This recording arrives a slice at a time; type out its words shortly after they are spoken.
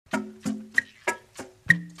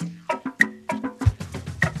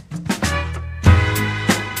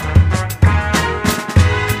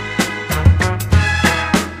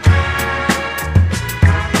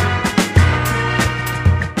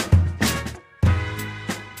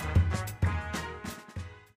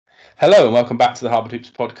Hello and welcome back to the Harvard Hoops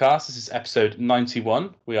podcast. This is episode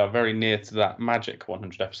 91. We are very near to that magic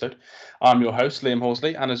 100 episode. I'm your host, Liam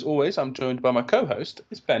Horsley, and as always, I'm joined by my co-host,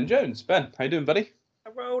 it's Ben Jones. Ben, how you doing, buddy?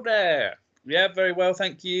 Hello there. Yeah, very well,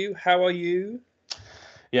 thank you. How are you?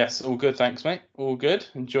 Yes, all good, thanks, mate. All good.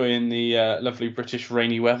 Enjoying the lovely British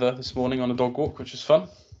rainy weather this morning on a dog walk, which is fun.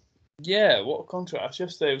 Yeah, what a contrast.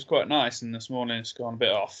 Yesterday was quite nice, and this morning it's gone a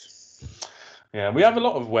bit off. Yeah, we have a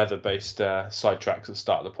lot of weather-based sidetracks at the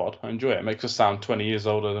start of the pod. I enjoy it. It makes us sound 20 years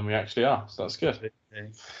older than we actually are, so that's good.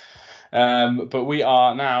 But we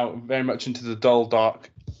are now very much into the dull, dark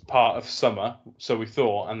part of summer, so we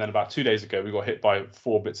thought, and then about 2 days ago, we got hit by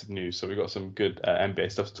 4 bits of news, so we've got some good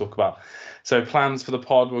NBA stuff to talk about. So plans for the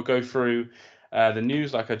pod, we'll go through the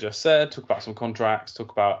news, like I just said, talk about some contracts,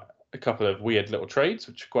 talk about a couple of weird little trades,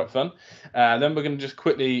 which are quite fun. Then we're going to just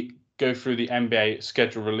quickly go through the NBA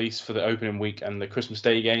schedule release for the opening week and the Christmas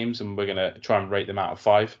Day games, and we're going to try and rate them out of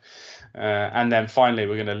 5. And then finally,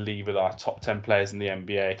 we're going to leave with our top 10 players in the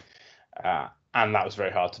NBA. And that was very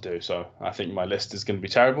hard to do. So I think my list is going to be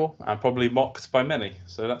terrible and probably mocked by many.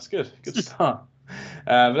 So that's good. Good start.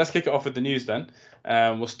 But let's kick it off with the news then.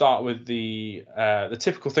 We'll start with the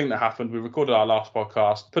typical thing that happened. We recorded our last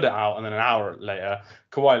podcast, put it out, and then an hour later,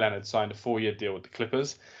 Kawhi Leonard signed a 4-year deal with the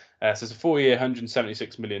Clippers. So it's a 4-year,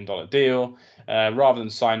 $176 million deal. Rather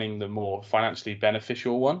than signing the more financially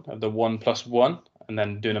beneficial one of the 1+1 and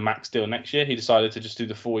then doing a max deal next year, he decided to just do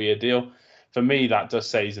the 4-year deal. For me, that does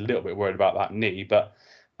say he's a little bit worried about that knee, but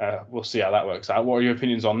we'll see how that works out. What are your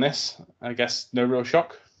opinions on this? I guess no real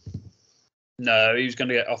shock? No, he was going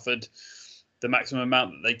to get offered the maximum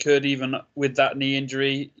amount that they could, even with that knee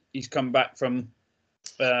injury. He's come back from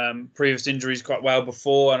previous injuries quite well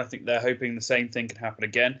before, and I think they're hoping the same thing can happen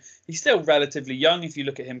again. He's still relatively young if you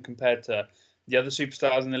look at him compared to the other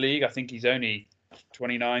superstars in the league. I think he's only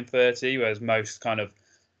 29, 30, whereas most kind of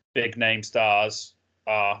big name stars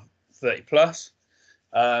are 30 plus.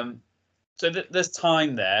 So there's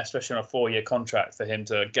time there, especially on a 4-year contract, for him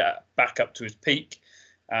to get back up to his peak.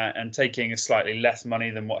 And taking a slightly less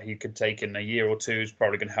money than what he could take in a year or two is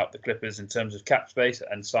probably going to help the Clippers in terms of cap space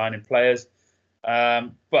and signing players.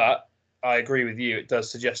 But I agree with you. It does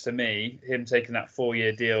suggest to me him taking that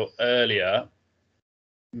 4-year deal earlier.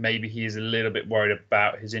 Maybe he's a little bit worried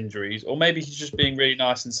about his injuries, or maybe he's just being really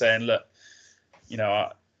nice and saying, look,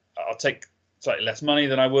 I'll take slightly less money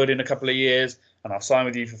than I would in a couple of years, and I'll sign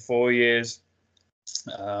with you for 4 years,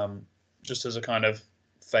 just as a kind of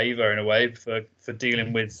favor in a way for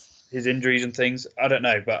dealing with his injuries and things. I don't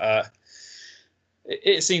know, but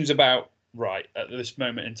it seems about right at this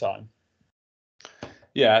moment in time.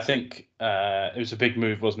 Yeah, I think it was a big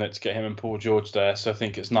move, wasn't it, to get him and Paul George there. So I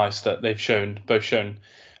think it's nice that they've both shown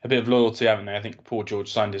a bit of loyalty, haven't they? I think Paul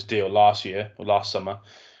George signed his deal last summer,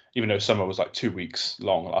 even though summer was like 2 weeks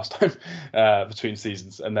long last time between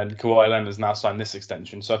seasons. And then Kawhi Leonard has now signed this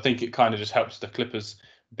extension. So I think it kind of just helps the Clippers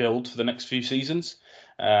build for the next few seasons.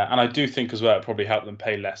 And I do think as well it probably helped them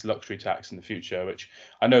pay less luxury tax in the future, which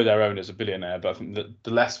I know their owner's a billionaire, but I think that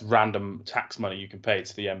the less random tax money you can pay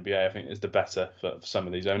to the NBA, I think, is the better for some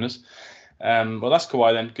of these owners. Well, that's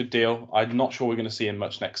Kawhi then. Good deal. I'm not sure we're going to see him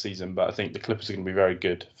much next season, but I think the Clippers are going to be very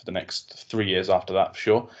good for the next 3 years after that, for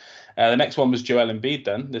sure. The next one was Joel Embiid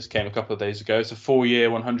then. This came a couple of days ago. It's a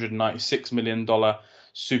 4-year, $196 million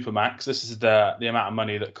Supermax. This is the amount of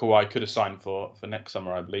money that Kawhi could have signed for next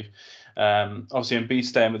summer, I believe. Obviously, Embiid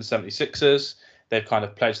staying with the 76ers. They've kind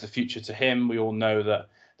of pledged the future to him. We all know that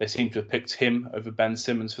they seem to have picked him over Ben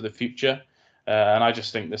Simmons for the future. And I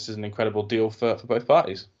just think this is an incredible deal for both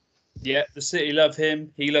parties. Yeah, the city love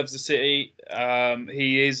him. He loves the city.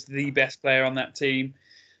 He is the best player on that team.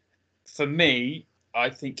 For me, I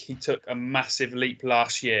think he took a massive leap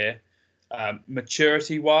last year,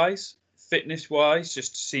 maturity-wise, fitness-wise,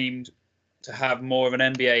 just seemed to have more of an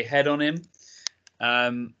NBA head on him.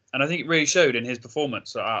 And I think it really showed in his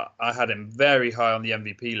performance. I had him very high on the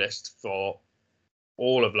MVP list for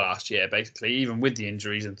all of last year, basically, even with the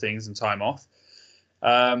injuries and things and time off.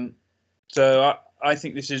 So I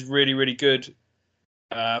think this is really, really good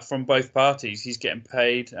from both parties. He's getting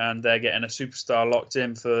paid and they're getting a superstar locked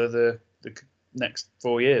in for the next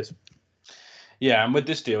 4 years. Yeah, and with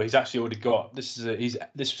this deal, he's actually already got this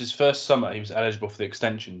was his first summer he was eligible for the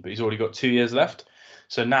extension, but he's already got 2 years left.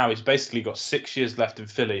 So now he's basically got 6 years left in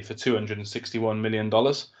Philly for $261 million.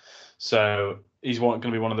 So he's going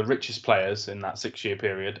to be one of the richest players in that 6-year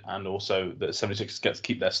period, and also the 76ers get to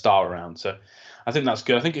keep their star around. So I think that's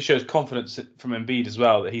good. I think it shows confidence from Embiid as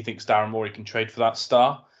well that he thinks Daryl Morey can trade for that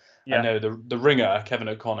star. I Yeah. know the ringer, Kevin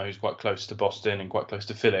O'Connor, who's quite close to Boston and quite close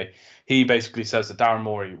to Philly, he basically says that Darren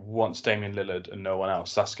Morey wants Damian Lillard and no one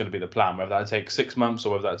else. That's going to be the plan. Whether that takes 6 months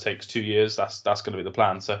or whether that takes 2 years, that's going to be the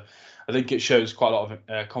plan. So I think it shows quite a lot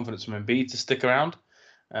of confidence from Embiid to stick around.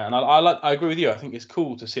 And I agree with you. I think it's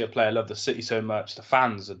cool to see a player love the city so much. The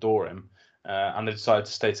fans adore him, and they decided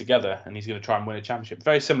to stay together. And he's going to try and win a championship.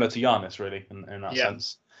 Very similar to Giannis, really, in that Yeah.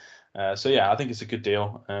 sense. So yeah, I think it's a good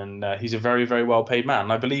deal, and he's a very, very well paid man.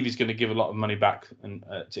 And I believe he's going to give a lot of money back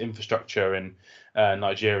to infrastructure in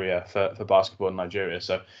Nigeria for basketball in Nigeria.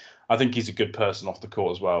 So I think he's a good person off the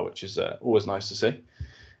court as well, which is always nice to see.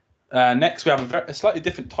 Next, we have a slightly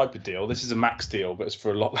different type of deal. This is a max deal, but it's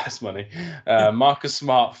for a lot less money. Marcus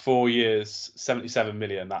Smart, 4 years, 77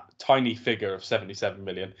 million. That tiny figure of 77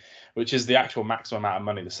 million, which is the actual maximum amount of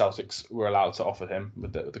money the Celtics were allowed to offer him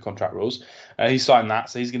with the contract rules. He signed that,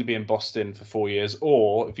 so he's going to be in Boston for 4 years.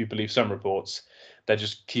 Or, if you believe some reports, they're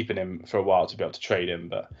just keeping him for a while to be able to trade him.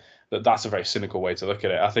 But that's a very cynical way to look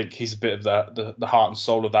at it. I think he's a bit of the heart and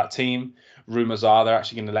soul of that team. Rumors are they're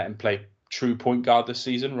actually going to let him play true point guard this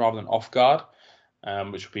season rather than off guard,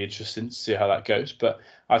 which will be interesting to see how that goes. But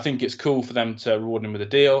I think it's cool for them to reward him with a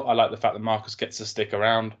deal. I like the fact that Marcus gets to stick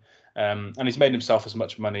around, and he's made himself as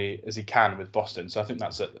much money as he can with Boston. So I think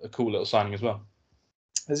that's a cool little signing as well.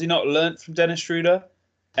 Has he not learnt from Dennis Schroeder?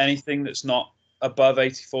 Anything that's not above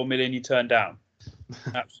 84 million, you turn down.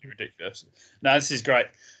 Absolutely ridiculous. No, this is great.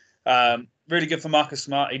 Really good for Marcus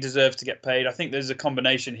Smart. He deserves to get paid. I think there's a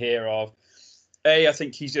combination here of I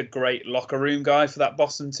think he's a great locker room guy for that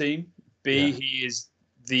Boston team. B, yeah. He is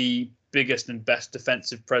the biggest and best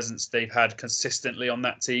defensive presence they've had consistently on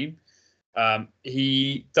that team.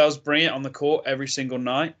 He does bring it on the court every single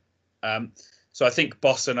night. So I think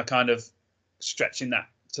Boston are kind of stretching that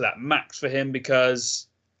to that max for him, because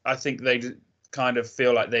I think they kind of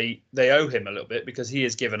feel like they owe him a little bit, because he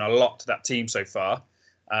has given a lot to that team so far.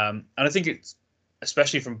 And I think it's,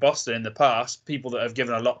 especially from Boston in the past, people that have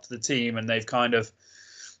given a lot to the team and they've kind of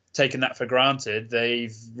taken that for granted,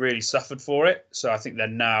 they've really suffered for it. So I think they're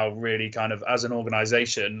now really kind of, as an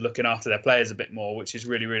organization, looking after their players a bit more, which is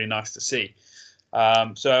really, really nice to see.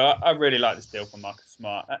 So I really like this deal for Marcus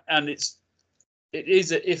Smart. And it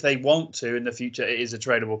is, if they want to in the future, it is a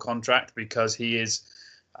tradable contract, because he is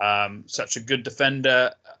such a good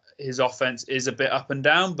defender. His offense is a bit up and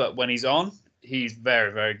down, but when he's on, he's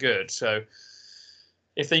very, very good. So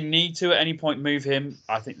if they need to at any point move him,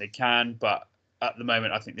 I think they can. But at the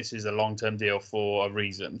moment, I think this is a long-term deal for a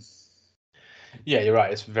reason. Yeah, you're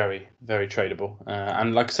right. It's very, very tradable.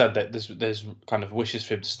 And like I said, that there's kind of wishes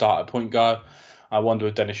for him to start at point guard. I wonder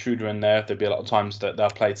with Dennis Schroeder in there, there'd be a lot of times that they'll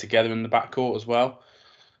play together in the backcourt as well.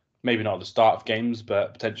 Maybe not at the start of games,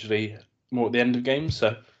 but potentially more at the end of games.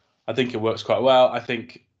 So I think it works quite well. I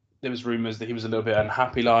think there was rumours that he was a little bit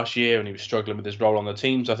unhappy last year and he was struggling with his role on the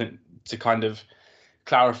team. So I think to kind of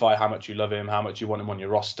clarify how much you love him, how much you want him on your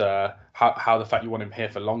roster, how the fact you want him here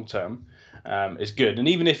for long term is good. And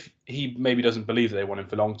even if he maybe doesn't believe that they want him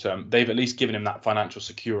for long term, they've at least given him that financial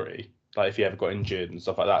security, like if he ever got injured and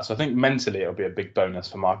stuff like that. So I think mentally it'll be a big bonus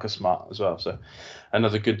for Marcus Smart as well. So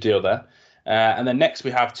another good deal there. And then next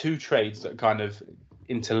we have two trades that kind of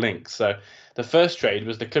interlink. So the first trade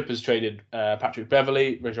was the Clippers traded Patrick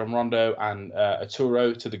Beverley, Rajon Rondo, and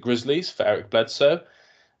Arturo to the Grizzlies for Eric Bledsoe.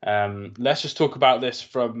 Let's just talk about this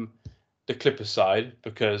from the Clippers side,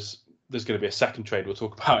 because there's going to be a second trade we'll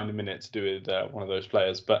talk about in a minute to do with one of those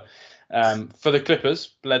players. But for the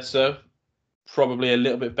Clippers, Bledsoe probably a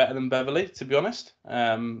little bit better than Beverley, to be honest.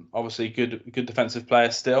 Obviously, good defensive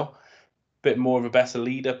player still. Bit more of a better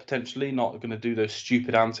leader, potentially. Not going to do those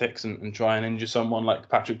stupid antics and try and injure someone like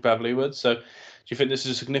Patrick Beverley would. So do you think this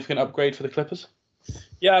is a significant upgrade for the Clippers?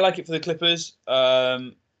 Yeah, I like it for the Clippers. I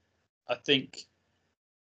think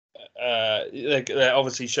they're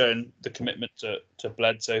obviously showing the commitment to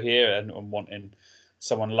Bledsoe here and wanting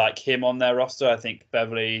someone like him on their roster. I think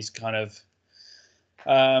Beverley's kind of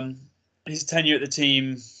his tenure at the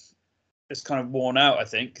team is kind of worn out. I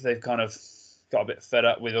think they've kind of got a bit fed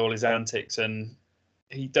up with all his antics, and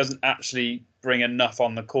he doesn't actually bring enough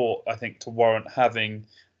on the court, I think, to warrant having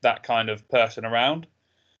that kind of person around.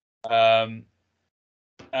 And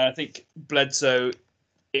I think Bledsoe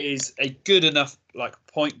is a good enough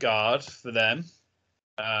point guard for them,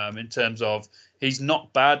 in terms of he's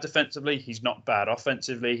not bad defensively, he's not bad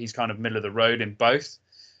offensively, he's kind of middle of the road in both.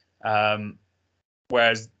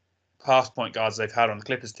 Whereas past point guards they've had on the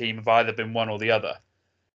Clippers team have either been one or the other.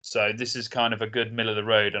 So this is kind of a good middle of the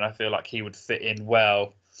road, and I feel like he would fit in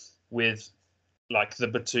well with like the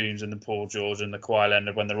Batums and the Paul George and the Kawhi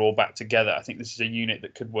Leonard when they're all back together. I think this is a unit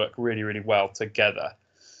that could work really, really well together.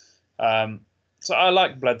 So I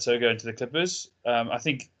like Bledsoe going to the Clippers. I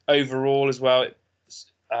think overall as well,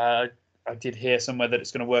 I did hear somewhere that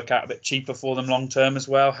it's going to work out a bit cheaper for them long term as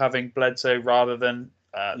well, having Bledsoe rather than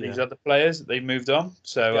these other players that they've moved on.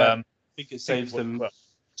 So I think it saves them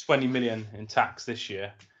 20 million in tax this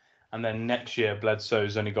year, and then next year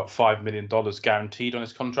Bledsoe's only got $5 million guaranteed on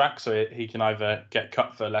his contract, so he can either get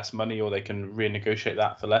cut for less money or they can renegotiate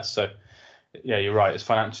that for less. So yeah, you're right, it's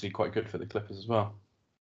financially quite good for the Clippers as well.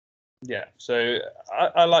 Yeah, so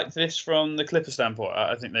I like this from the Clipper standpoint.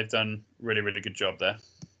 I think they've done really, really good job there.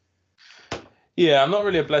 Yeah, I'm not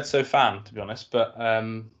really a Bledsoe fan, to be honest, but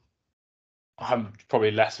I'm probably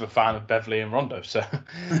less of a fan of Beverley and Rondo. So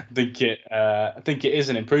I think it is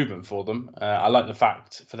an improvement for them. I like the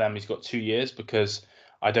fact for them he's got 2 years, because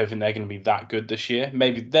I don't think they're going to be that good this year.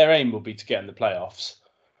 Maybe their aim will be to get in the playoffs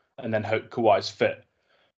and then hope Kawhi's fit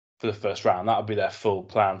for the first round. That would be their full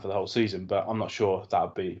plan for the whole season, but I'm not sure that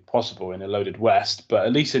would be possible in a loaded West. But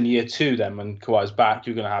at least in year 2 then, when Kawhi's back,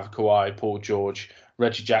 you're going to have Kawhi, Paul George,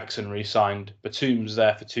 Reggie Jackson re-signed, Batum's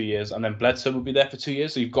there for 2 years, and then Bledsoe will be there for 2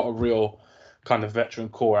 years. So you've got a real kind of veteran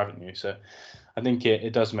core, haven't you? So I think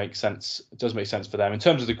it does make sense. It does make sense for them. In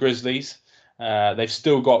terms of the Grizzlies, they've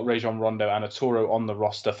still got Rajon Rondo and Arturo on the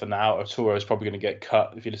roster for now. Arturo is probably going to get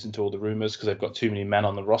cut if you listen to all the rumors, because they've got too many men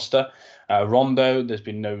on the roster. Rondo, there's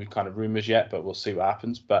been no kind of rumors yet, but we'll see what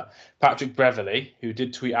happens. But Patrick Beverley, who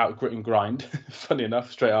did tweet out grit and grind, funny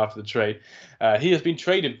enough, straight after the trade, he has been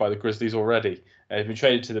traded by the Grizzlies already. He's been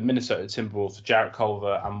traded to the Minnesota Timberwolves for Jarrett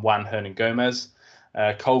Culver and Juan Hernan-Gomez.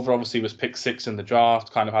 Culver obviously was picked 6 in the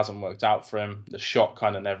draft, kind of hasn't worked out for him. The shot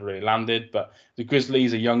kind of never really landed, but the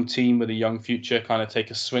Grizzlies, a young team with a young future, kind of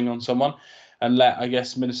take a swing on someone and let, I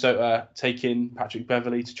guess, Minnesota take in Patrick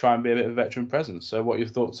Beverley to try and be a bit of a veteran presence. So what are your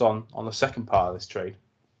thoughts on the second part of this trade?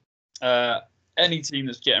 Any team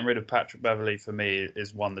that's getting rid of Patrick Beverley for me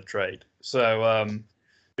is won the trade. So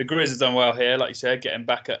the Grizz has done well here, like you said, getting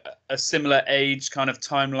back a similar age kind of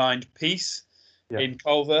timelined piece in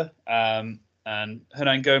Culver. And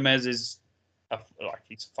Hernan-Gomez is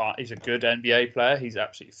he's a good NBA player. He's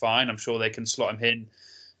absolutely fine. I'm sure they can slot him in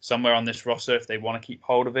somewhere on this roster if they want to keep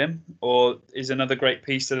hold of him, or is another great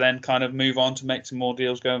piece to then kind of move on to make some more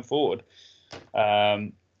deals going forward.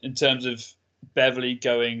 In terms of Beverley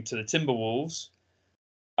going to the Timberwolves,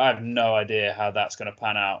 I have no idea how that's going to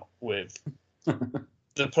pan out with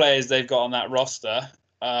the players they've got on that roster.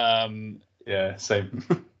 Yeah, same.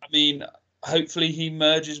 I mean, hopefully he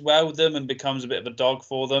merges well with them and becomes a bit of a dog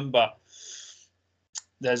for them, but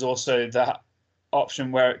there's also that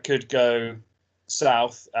option where it could go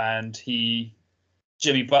south and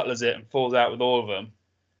Jimmy Butlers it and falls out with all of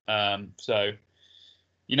them. So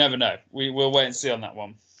you never know. We'll wait and see on that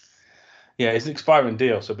one. Yeah, it's an expiring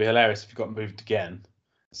deal, so it'd be hilarious if he got moved again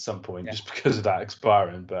at some point just because of that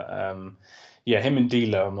expiring. But him and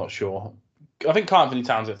D'Lo, I'm not sure. I think Karl-Anthony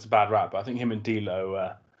Towns gets a bad rap, but I think him and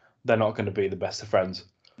D'Lo, they're not going to be the best of friends.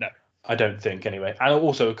 No, I don't think anyway. And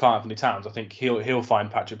also Karl-Anthony Towns, I think he'll find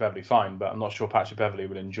Patrick Beverley fine, but I'm not sure Patrick Beverley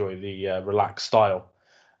will enjoy the relaxed style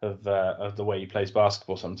of the way he plays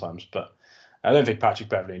basketball sometimes. But I don't think Patrick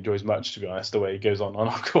Beverley enjoys much, to be honest, the way he goes on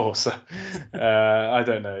our course. So, I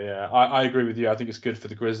don't know. Yeah, I agree with you. I think it's good for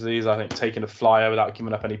the Grizzlies. I think taking a flyer without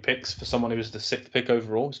giving up any picks for someone who was the 6th pick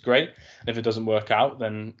overall is great. And if it doesn't work out,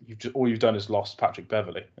 then all you've done is lost Patrick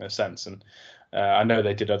Beverley in a sense. And I know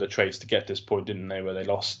they did other trades to get this point, didn't they, where they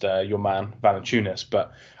lost your man Valanciunas.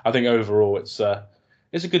 But I think overall it's a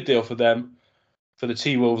good deal for them. For the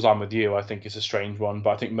T-Wolves, I'm with you. I think it's a strange one,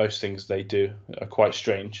 but I think most things they do are quite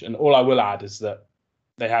strange. And all I will add is that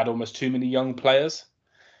they had almost too many young players,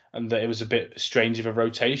 and that it was a bit strange of a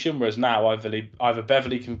rotation. Whereas now, either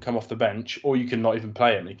Beverley can come off the bench, or you can not even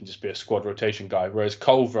play him. He can just be a squad rotation guy. Whereas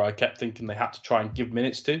Culver, I kept thinking they had to try and give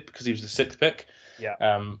minutes to because he was the 6th pick. Yeah.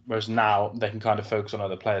 Whereas now they can kind of focus on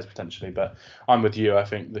other players potentially. But I'm with you. I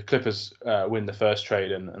think the Clippers win the first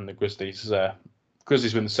trade, and the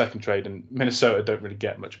Grizzlies win the second trade, and Minnesota don't really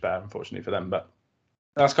get much better, unfortunately, for them. But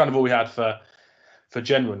that's kind of all we had for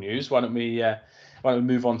general news. Why don't we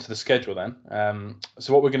move on to the schedule then?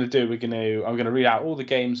 So what we're going to do, I'm going to read out all the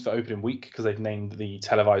games for opening week because they've named the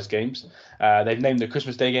televised games. They've named the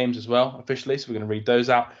Christmas Day games as well officially, so we're going to read those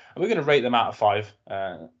out, and we're going to rate them out of 5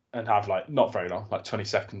 and have not very long, 20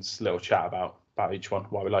 seconds, little chat about each one,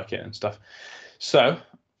 why we like it and stuff. So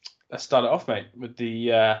let's start it off, mate, with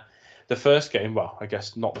the first game. Well, I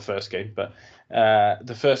guess not the first game, but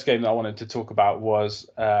the first game that I wanted to talk about was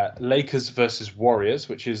Lakers versus Warriors,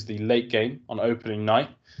 which is the late game on opening night.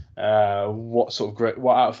 What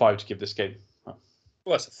out of 5 to give this game?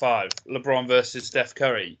 Well, it's a 5. LeBron versus Steph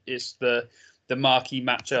Curry. It's the the marquee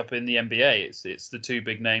matchup in the NBA. It's the two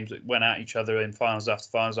big names that went at each other in finals after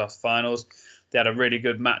finals after finals. They had a really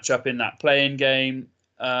good matchup in that play-in game.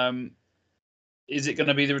 Is it going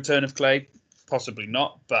to be the return of Klay? Possibly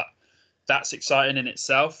not, but that's exciting in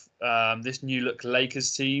itself. This new look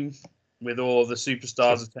Lakers team with all the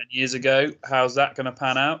superstars of 10 years ago, how's that going to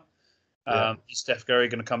pan out? Is Steph Curry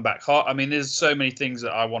going to come back hot? I mean, there's so many things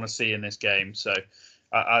that I want to see in this game. So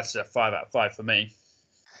I said 5 out of 5 for me.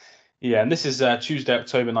 Yeah, and this is Tuesday,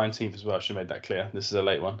 October 19th as well. I should have made that clear. This is a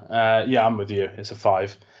late one. Yeah, I'm with you. It's a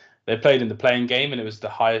 5. They played in the playing game, and it was the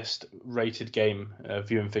highest rated game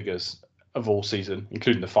viewing figures of all season,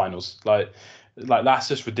 including the finals. Like that's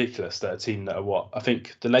just ridiculous that a team that are what? I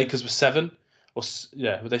think the Lakers were 7, or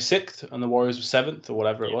were they 6th, and the Warriors were 7th, or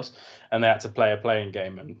whatever it was, and they had to play a playing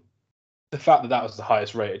game, and the fact that that was the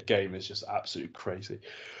highest rated game is just absolutely crazy.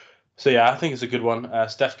 So yeah, I think it's a good one.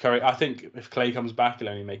 Steph Curry. I think if Klay comes back, he'll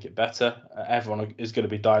only make it better. Everyone is going to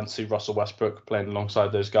be dying to see Russell Westbrook playing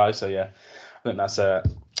alongside those guys. So yeah, I think that's a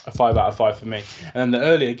 5 out of 5 for me. And then the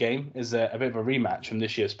earlier game is a bit of a rematch from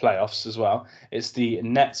this year's playoffs as well. It's the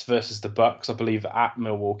Nets versus the Bucks, I believe, at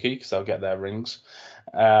Milwaukee, because they'll get their rings.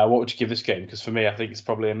 What would you give this game? Because for me, I think it's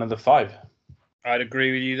probably another 5. I'd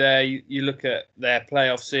agree with you there. You look at their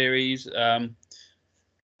playoff series,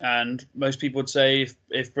 and most people would say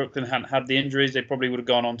if Brooklyn hadn't had the injuries, they probably would have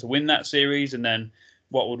gone on to win that series. And then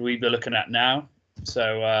what would we be looking at now?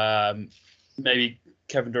 So maybe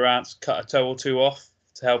Kevin Durant's cut a toe or two off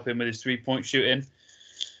to help him with his 3-point shooting.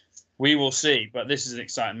 We will see, but this is an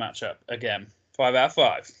exciting matchup. Again, 5 out of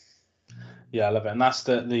 5. Yeah, I love it. And that's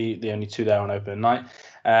the only 2 there on open night.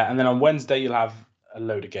 And then on Wednesday, you'll have a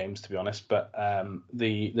load of games, to be honest. But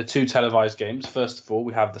the 2 televised games, first of all,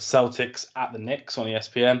 we have the Celtics at the Knicks on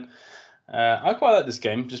ESPN. I quite like this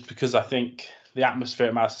game just because I think the atmosphere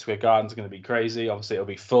at Madison Square Garden is going to be crazy. Obviously, it'll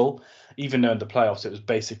be full. Even though in the playoffs it was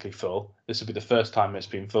basically full, this will be the first time it's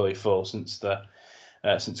been fully full since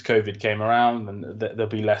COVID came around, and there'll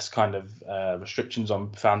be less kind of restrictions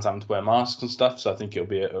on fans having to wear masks and stuff. So I think it'll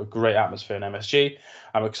be a great atmosphere in MSG.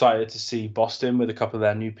 I'm excited to see Boston with a couple of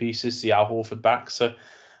their new pieces, see Al Horford back. So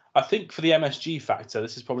I think for the MSG factor,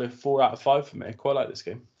 this is probably a 4 out of 5 for me. I quite like this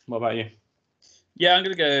game. What about you? Yeah, I'm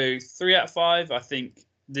going to go 3 out of 5. I think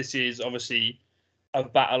this is obviously a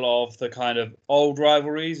battle of the kind of old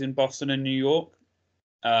rivalries in Boston and New York.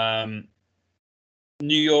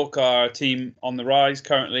 New York are a team on the rise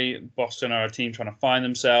currently. Boston are a team trying to find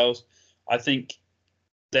themselves. I think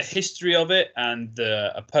the history of it and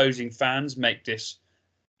the opposing fans make this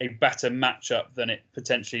a better matchup than it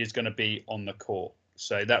potentially is going to be on the court.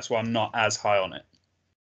 So that's why I'm not as high on it.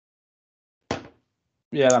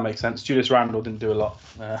 Yeah, that makes sense. Julius Randle didn't do a lot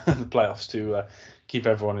in the playoffs to keep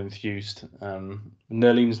everyone enthused.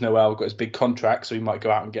 Nerlens Noel got his big contract, so he might go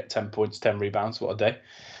out and get 10 points, 10 rebounds. What a day.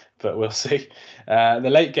 But we'll see. The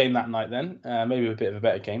late game that night then, maybe a bit of a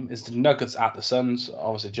better game, is the Nuggets at the Suns.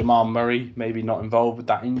 Obviously, Jamal Murray maybe not involved with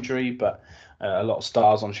that injury, but a lot of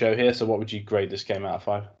stars on show here. So what would you grade this game out of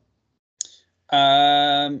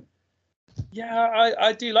 5? Yeah,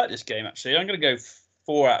 I do like this game, actually. I'm going to go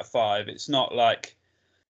 4 out of 5. It's not like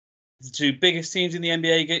the 2 biggest teams in the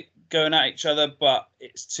NBA going at each other, but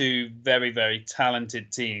it's 2 very, very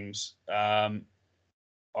talented teams.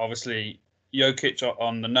 Obviously, Jokic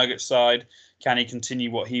on the Nuggets side, can he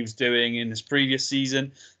continue what he was doing in this previous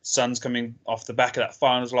season? Suns coming off the back of that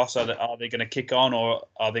finals loss, are they going to kick on, or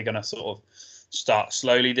are they going to sort of start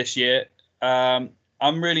slowly this year? I'm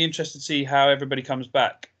really interested to see how everybody comes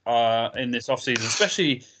back in this offseason,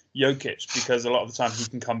 especially Jokic, because a lot of the time he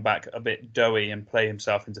can come back a bit doughy and play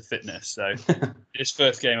himself into fitness. So this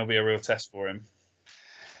first game will be a real test for him.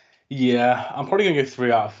 Yeah, I'm probably going to go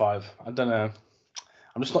 3 out of 5. I don't know.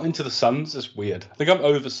 I'm just not into the Suns. It's weird. I think I'm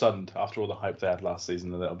over-sunned after all the hype they had last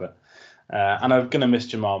season a little bit. And I'm going to miss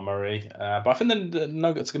Jamal Murray. But I think the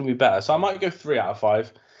Nuggets are going to be better. So I might go 3 out of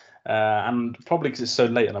 5. And probably because it's so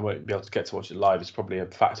late and I won't be able to get to watch it live, it's probably a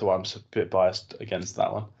factor why I'm a bit biased against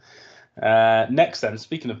that one. Next then,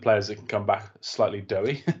 speaking of players that can come back slightly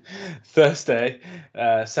doughy, Thursday,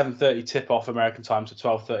 7:30 tip-off American time, so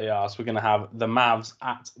 12:30 hours, we're going to have the Mavs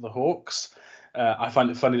at the Hawks. I find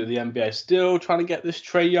it funny that the NBA is still trying to get this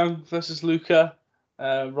Trae Young versus Luka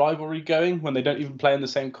rivalry going when they don't even play in the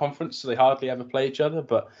same conference, so they hardly ever play each other,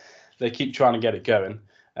 but they keep trying to get it going.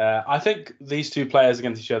 I think these 2 players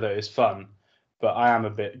against each other is fun, but I am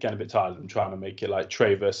getting a bit tired of them trying to make it like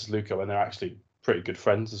Trae versus Luka when they're actually pretty good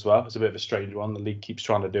friends as well. It's a bit of a strange one. The league keeps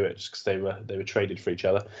trying to do it just because they were traded for each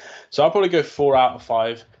other. So I'll probably go 4 out of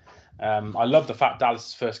 5. I love the fact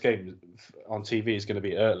Dallas' first game on TV is going to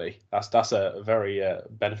be early. That's a very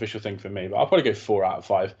beneficial thing for me. But I'll probably go 4 out of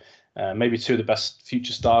 5. Maybe 2 of the best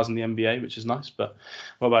future stars in the NBA, which is nice. But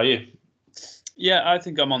what about you? Yeah, I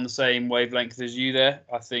think I'm on the same wavelength as you there.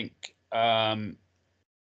 I think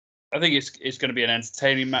it's going to be an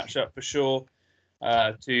entertaining matchup for sure.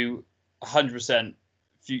 100%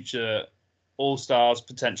 future all-stars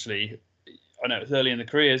potentially. I know it's early in the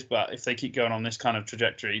careers, but if they keep going on this kind of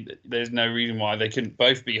trajectory, there's no reason why they couldn't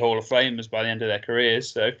both be Hall of Famers by the end of their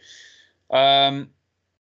careers. So I'm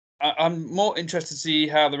more interested to see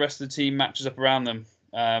how the rest of the team matches up around them.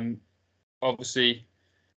 Obviously,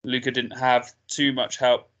 Luka didn't have too much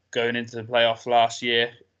help going into the playoff last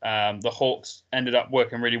year. The Hawks ended up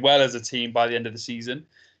working really well as a team by the end of the season.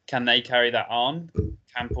 Can they carry that on?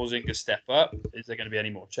 Can Porzingis step up? Is there going to be any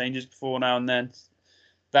more changes before now and then?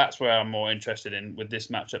 That's where I'm more interested in with this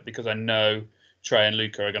matchup because I know Trey and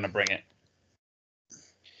Luka are going to bring it.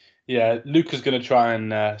 Yeah, Luka's going to try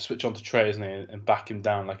and switch on to Trey, isn't he, and back him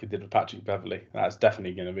down like he did with Patrick Beverley. That's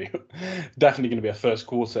definitely going to be a first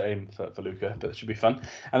quarter aim for Luka, but it should be fun.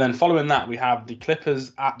 And then following that, we have the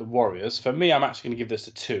Clippers at the Warriors. For me, I'm actually going to give this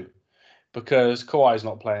a 2 because Kawhi's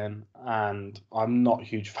not playing, and I'm not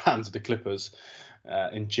huge fans of the Clippers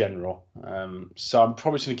in general. So I'm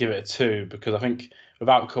probably going to give it a 2 because I think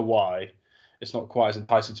without Kawhi, it's not quite as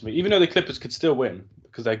enticing to me. Even though the Clippers could still win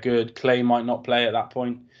because they're good. Clay might not play at that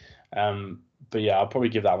point. But yeah, I'll probably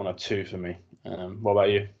give that one a 2 for me. What about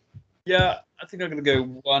you? Yeah, I think I'm going to go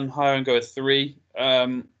 1 higher and go a 3.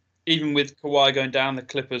 Even with Kawhi going down, the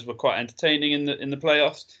Clippers were quite entertaining in the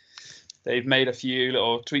playoffs. They've made a few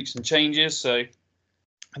little tweaks and changes, so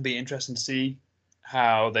it'll be interesting to see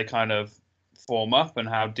how they kind of form up and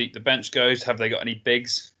how deep the bench goes. Have they got any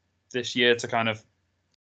bigs this year to kind of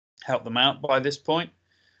help them out by this point?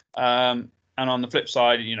 And on the flip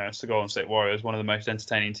side, it's the Golden State Warriors, one of the most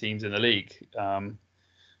entertaining teams in the league.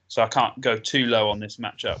 So I can't go too low on this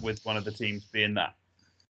matchup with one of the teams being that.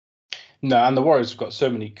 No, and the Warriors have got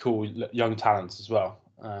so many cool young talents as well.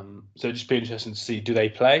 So it'd just be interesting to see, do they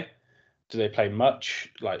play? Do they play much?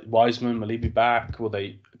 Like Wiseman, will he be back? Will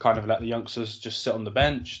they kind of let the youngsters just sit on the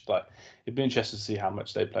bench? Like it'd be interesting to see how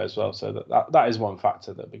much they play as well. So that is one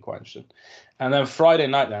factor that'd be quite interesting. And then Friday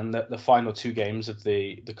night, then the final 2 games of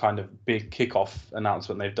the kind of big kickoff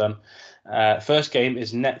announcement they've done. First game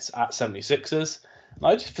is Nets at 76ers.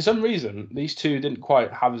 For some reason, these two didn't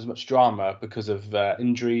quite have as much drama because of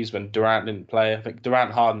injuries when Durant didn't play. I think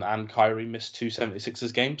Durant, Harden, and Kyrie missed 2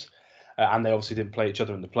 76ers games. And they obviously didn't play each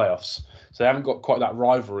other in the playoffs. So they haven't got quite that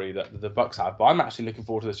rivalry that the Bucks have. But I'm actually looking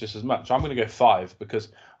forward to this just as much. I'm going to go 5 because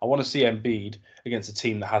I want to see Embiid against a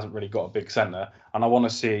team that hasn't really got a big center. And I want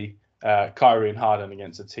to see Kyrie and Harden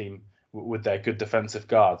against a team with their good defensive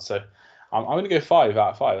guards. So I'm going to go 5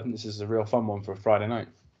 out of 5. I think this is a real fun one for a Friday night.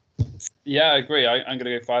 Yeah, I agree. I'm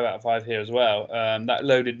going to go 5 out of 5 here as well. That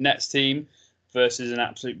loaded Nets team versus an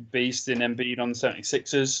absolute beast in Embiid on the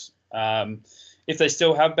 76ers. If they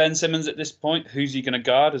still have Ben Simmons at this point, who's he going to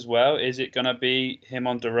guard as well? Is it going to be him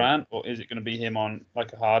on Durant, or is it going to be him on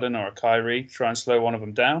like a Harden or a Kyrie? Try and slow one of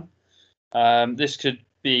them down. This could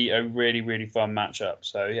be a really, really fun matchup.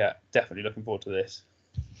 So yeah, definitely looking forward to this.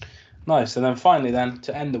 Nice. And then finally, then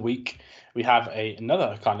to end the week, we have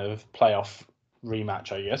another kind of playoff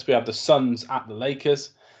rematch, I guess. We have the Suns at the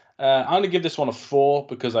Lakers. I'm going to give this one a 4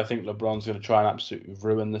 because I think LeBron's going to try and absolutely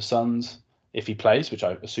ruin the Suns if he plays, which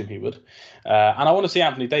I assume he would. And I want to see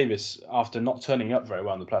Anthony Davis after not turning up very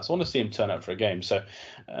well in the playoffs. I want to see him turn up for a game. So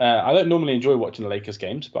I don't normally enjoy watching the Lakers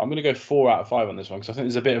games, but I'm going to go 4 out of 5 on this one because I think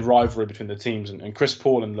there's a bit of rivalry between the teams. And Chris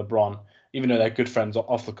Paul and LeBron, even though they're good friends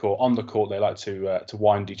off the court, on the court, they like to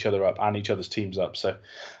wind each other up and each other's teams up. So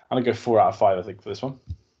I'm going to go 4 out of 5, I think, for this one.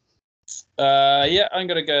 Yeah, I'm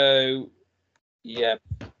going to go,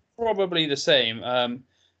 probably the same.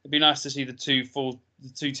 It'd be nice to see the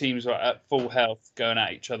two teams are at full health going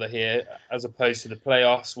at each other here, as opposed to the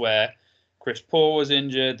playoffs where Chris Paul was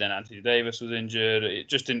injured, then Anthony Davis was injured. It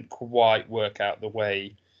just didn't quite work out the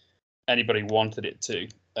way anybody wanted it to.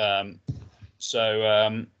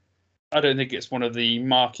 So I don't think it's one of the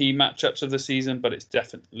marquee matchups of the season, but it's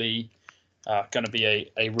definitely going to be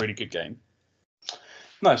a really good game.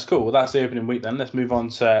 Nice, cool. Well, that's the opening week then. Let's move on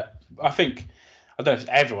to, I don't know if it's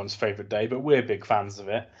everyone's favourite day, but we're big fans of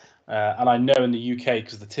it. And I know in the UK,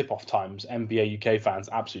 because the tip-off times, NBA UK fans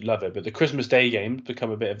absolutely love it. But the Christmas Day games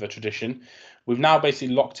become a bit of a tradition. We've now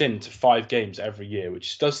basically locked into 5 games every year,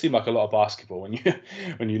 which does seem like a lot of basketball when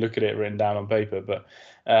you look at it written down on paper. But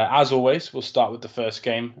as always, we'll start with the first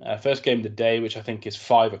game. First game of the day, which I think is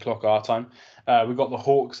 5 o'clock our time. We've got the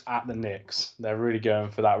Hawks at the Knicks. They're really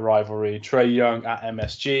going for that rivalry. Trae Young at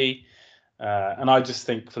MSG. And I just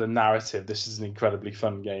think for the narrative, this is an incredibly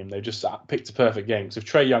fun game. They've just picked a perfect game. Because if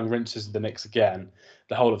Trae Young rinses the Knicks again,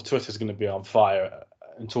 the whole of Twitter is going to be on fire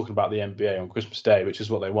and talking about the NBA on Christmas Day, which is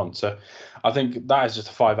what they want. So I think that is just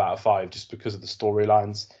a 5 out of 5 just because of the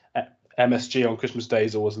storylines. MSG on Christmas Day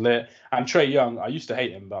is always lit. And Trae Young, I used to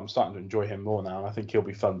hate him, but I'm starting to enjoy him more now. And I think he'll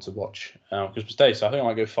be fun to watch on Christmas Day. So I think I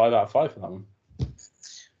might go 5 out of 5 for that one.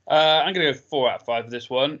 I'm going to go 4 out of 5 for this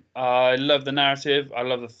one. I love the narrative. I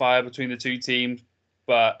love the fire between the two teams,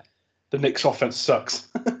 but the Knicks offense sucks.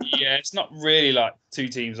 Yeah, it's not really like two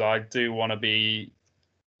teams I do want to be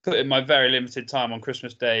putting my very limited time on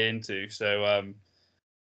Christmas Day into. So,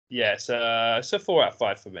 it's a 4 out of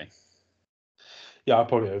 5 for me. Yeah, I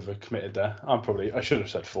probably overcommitted there. I should have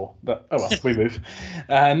said 4, but oh well, we move.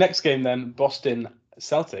 Next game then, Boston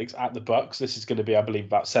Celtics at the Bucks. This is going to be, I believe,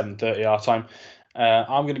 about 7:30 our time.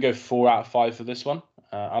 I'm going to go 4 out of 5 for this one.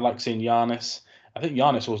 I like seeing Giannis. I think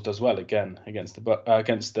Giannis always does well again against the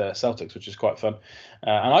Celtics, which is quite fun.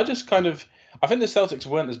 And I think the Celtics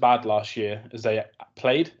weren't as bad last year as they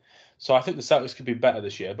played. So I think the Celtics could be better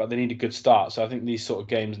this year, but they need a good start. So I think these sort of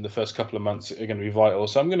games in the first couple of months are going to be vital.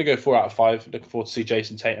 So I'm going to go 4 out of 5. Looking forward to see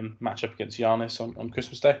Jason Tatum match up against Giannis on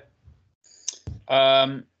Christmas Day.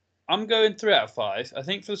 I'm going 3 out of 5. I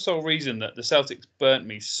think for the sole reason that the Celtics burnt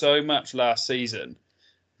me so much last season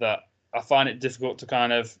that I find it difficult to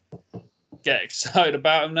kind of get excited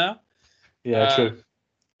about them now. Yeah, true.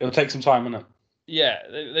 It'll take some time, won't it? Yeah,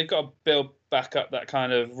 they've got to build back up that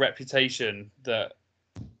kind of reputation that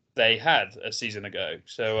they had a season ago.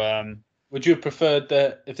 So, would you have preferred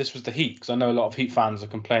that if this was the Heat? Because I know a lot of Heat fans are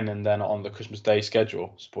complaining they're not on the Christmas Day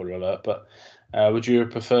schedule. Spoiler alert! But would you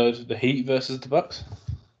have preferred the Heat versus the Bucks?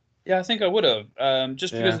 Yeah, I think I would have.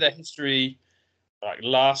 Just because of their history, like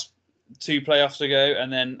last 2 playoffs ago,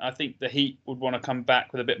 and then I think the Heat would want to come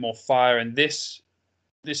back with a bit more fire in this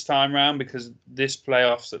time round, because this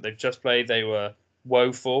playoffs that they've just played, they were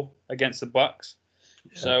woeful against the Bucks.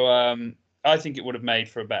 Yeah. So I think it would have made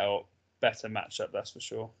for a better matchup, that's for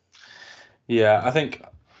sure. Yeah, I think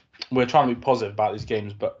we're trying to be positive about these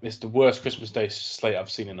games, but it's the worst Christmas Day slate I've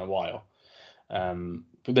seen in a while.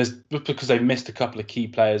 But there's because they've missed a couple of key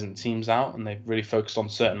players and teams out, and they've really focused on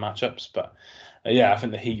certain matchups. But I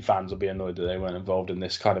think the Heat fans will be annoyed that they weren't involved in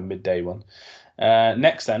this kind of midday one.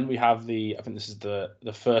 Next, then we have I think this is the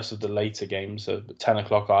first of the later games, so 10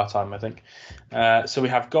 o'clock our time, I think. So we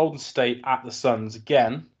have Golden State at the Suns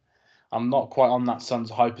again. I'm not quite on that Suns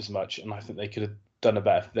hype as much, and I think they could have done a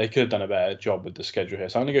better job with the schedule here.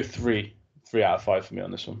 So I'm going to go 3 out of 5 for me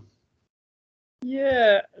on this one.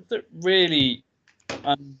 Yeah, I don't really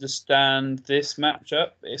understand this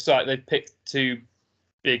matchup. It's like they picked 2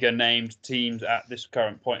 bigger named teams at this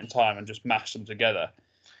current point in time and just mashed them together.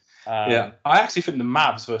 I actually think the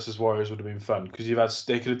Mavs versus Warriors would have been fun because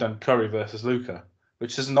they could have done Curry versus Luka,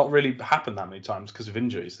 which has not really happened that many times because of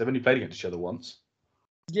injuries. They've only played against each other once.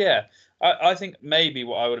 Yeah, I think maybe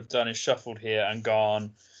what I would have done is shuffled here and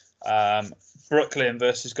gone Brooklyn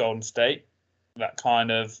versus Golden State. That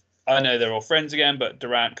kind of, I know they're all friends again, but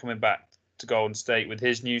Durant coming back to Golden State with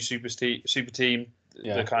his new super team,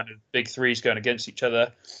 the kind of big threes going against each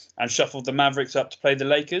other, and shuffled the Mavericks up to play the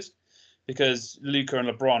Lakers because Luka and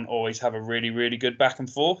LeBron always have a really, really good back and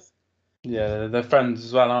forth. Yeah, they're friends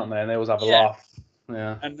as well, aren't they? And they always have a laugh.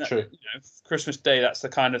 Yeah, and true. Christmas Day, that's the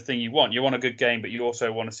kind of thing you want. You want a good game, but you also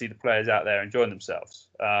want to see the players out there enjoying themselves.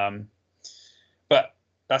 But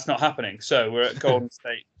that's not happening. So we're at Golden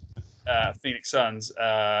State, Phoenix Suns.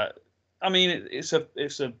 I mean, it's a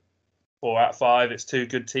 4 out of 5. It's 2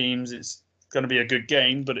 good teams. It's going to be a good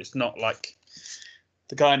game, but it's not like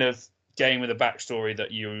the kind of game with a backstory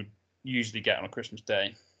that you usually get on a Christmas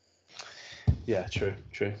Day. Yeah, true.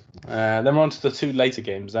 Then we're on to the 2 later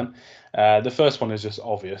games then. The first one is just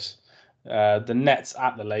obvious. The Nets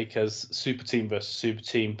at the Lakers, super team versus super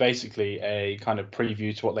team, basically a kind of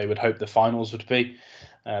preview to what they would hope the finals would be.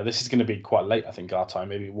 This is going to be quite late, I think, our time,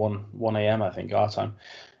 maybe 1 a.m., I think, our time.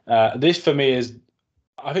 This, for me, is,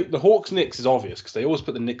 I think the Hawks-Knicks is obvious because they always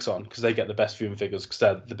put the Knicks on because they get the best viewing figures because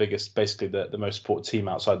they're the biggest, basically the most supported team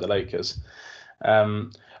outside the Lakers.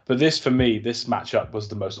 But this, for me, this matchup was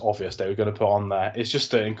the most obvious they were going to put on there. It's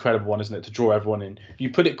just an incredible one, isn't it, to draw everyone in. You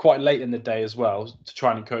put it quite late in the day as well to try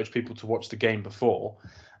and encourage people to watch the game before.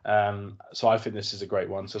 So I think this is a great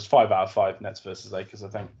one. So it's 5 out of 5 Nets versus Lakers, I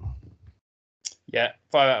think. Yeah,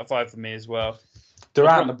 5 out of 5 for me as well.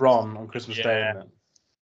 Durant and LeBron on Christmas Day, isn't it?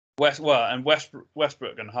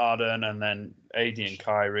 Westbrook and Harden, and then AD and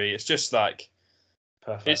Kyrie. It's just like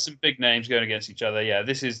perfect. It's some big names going against each other. Yeah,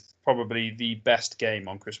 this is probably the best game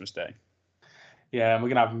on Christmas Day. Yeah, and we're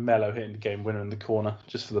gonna have Melo hitting the game winner in the corner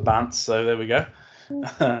just for the bants. So there we go.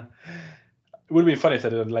 It would have been funny if they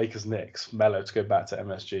did a Lakers Knicks, Melo to go back to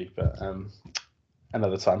MSG, but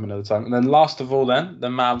another time. And then last of all, then the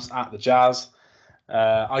Mavs at the Jazz.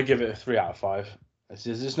 I give it a 3 out of 5.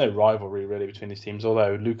 There's no rivalry really between these teams,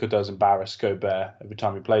 although Luka does embarrass Gobert every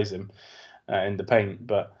time he plays him in the paint.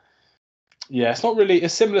 But yeah, it's not really.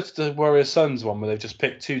 It's similar to the Warriors Suns one where they've just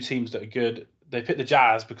picked two teams that are good. They pick the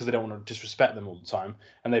Jazz because they don't want to disrespect them all the time,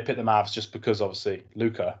 and they pick the Mavs just because obviously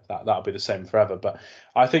Luka. That'll be the same forever. But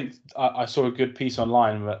I think I saw a good piece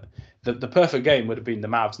online that the perfect game would have been the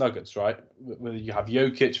Mavs Nuggets, right? Where you have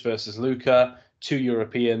Jokic versus Luka, two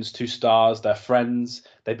Europeans, two stars, they're friends.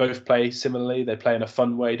 They both play similarly. They play in a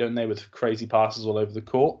fun way, don't they, with crazy passes all over the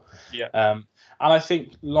court. Yeah. And I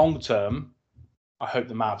think long term, I hope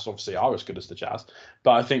the Mavs obviously are as good as the Jazz,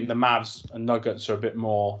 but I think the Mavs and Nuggets are a bit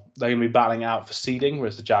more. They're going to be battling out for seeding,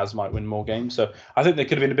 whereas the Jazz might win more games. So I think there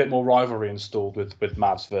could have been a bit more rivalry installed with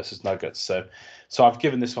Mavs versus Nuggets. So I've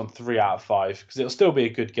given this one 3 out of 5 because it'll still be a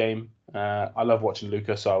good game. I love watching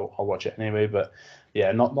Luka, so I'll watch it anyway. But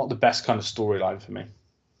yeah, not the best kind of storyline for me.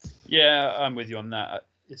 Yeah, I'm with you on that.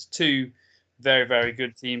 It's two very, very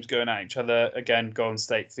good teams going at each other. Again, Golden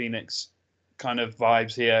State, Phoenix kind of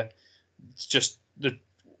vibes here. It's just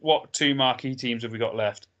what two marquee teams have we got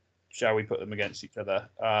left? Shall we put them against each other?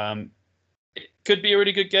 It could be a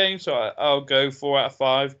really good game, so I'll go 4 out of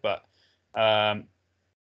 5. But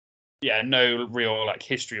yeah, no real like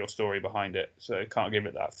history or story behind it, so can't give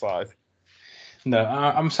it that 5. No,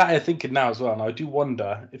 I'm sat here thinking now as well, and I do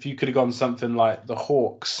wonder if you could have gone something like the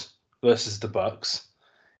Hawks versus the Bucks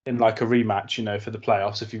in like a rematch, for the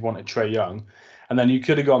playoffs if you wanted Trae Young, and then you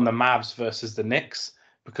could have gone the Mavs versus the Knicks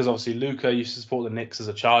because obviously Luka used to support the Knicks as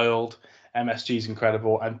a child. MSG is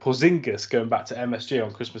incredible, and Porzingis going back to MSG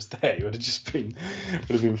on Christmas Day would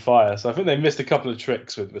have been fire. So I think they missed a couple of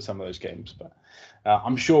tricks with some of those games, but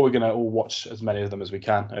I'm sure we're going to all watch as many of them as we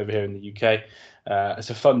can over here in the UK.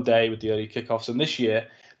 It's a fun day with the early kickoffs, and this year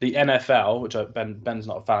the NFL, which Ben's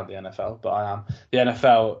not a fan of the NFL, but I am. The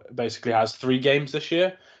NFL basically has 3 games this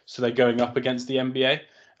year, so they're going up against the NBA,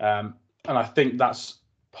 and I think that's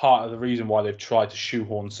part of the reason why they've tried to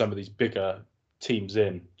shoehorn some of these bigger teams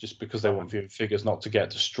in, just because they want viewing figures not to get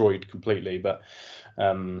destroyed completely. But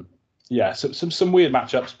yeah, so some weird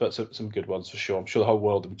matchups, but some good ones for sure. I'm sure the whole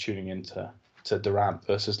world will be tuning in to Durant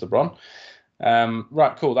versus LeBron.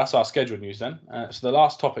 Right, cool. That's our schedule news then. So the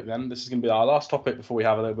last topic then, this is going to be our last topic before we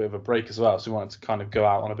have a little bit of a break as well. So we wanted to kind of go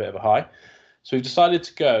out on a bit of a high. So we've decided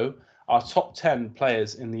to go our top 10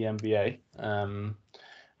 players in the NBA.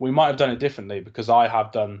 We might have done it differently because I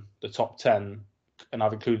have done the top 10 and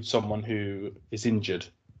I've included someone who is injured.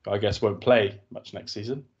 I guess won't play much next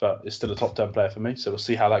season, but is still a top 10 player for me. So we'll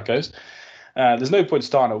see how that goes. There's no point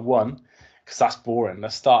starting at 1 because that's boring.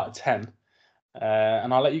 Let's start at 10.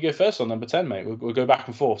 And I'll let you go first on number 10, mate. We'll go back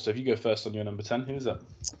and forth. So if you go first on your number 10, who is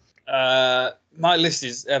that? My list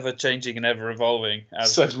is ever changing and ever evolving.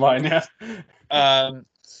 So's mine, yeah.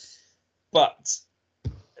 But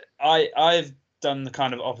I've done the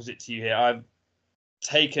kind of opposite to you here. I've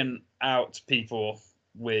taken out people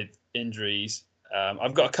with injuries.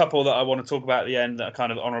 I've got a couple that I want to talk about at the end that are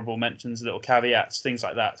kind of honourable mentions, little caveats, things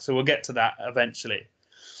like that. So we'll get to that eventually.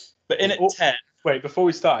 But in at 10... Wait, before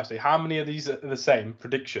we start, actually, how many of these are the same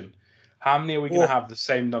prediction? How many are we going to have the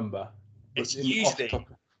same number? It's usually,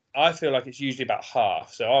 I feel like it's usually about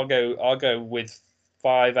half. So I'll go with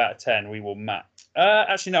 5 out of 10. We will match.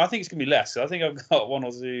 Actually, no, I think it's going to be less. So I think I've got 1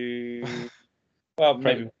 or 2. Well,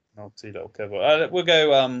 maybe 1 or 2 little cover. We'll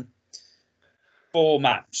go 4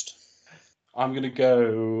 matched. I'm going to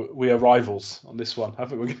go. We are rivals on this one. I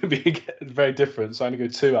think we're going to be very different. So I'm going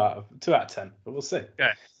to go 2 out of 10. But we'll see. Okay.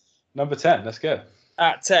 Number 10, let's go.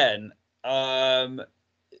 At 10,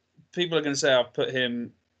 people are going to say I've put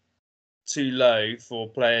him too low for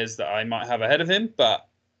players that I might have ahead of him. But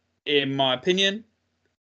in my opinion,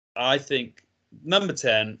 I think number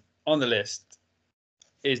 10 on the list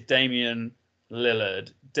is Damian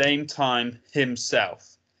Lillard. Dame time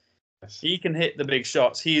himself. Yes. He can hit the big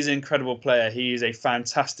shots. He is an incredible player. He is a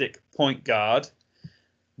fantastic point guard.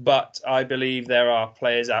 But I believe there are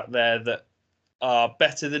players out there that are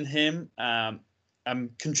better than him and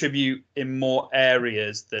contribute in more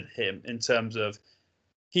areas than him in terms of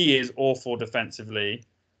he is awful defensively.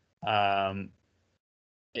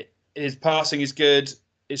 His passing is good.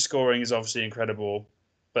 His scoring is obviously incredible.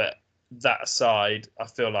 But that aside, I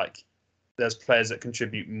feel like there's players that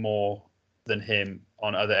contribute more than him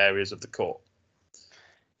on other areas of the court.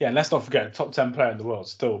 Yeah, and let's not forget, top 10 player in the world,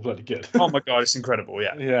 still bloody good. Oh my God, it's incredible,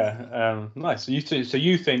 yeah. Yeah, nice. So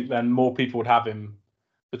you think then more people would have him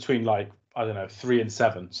between 3 and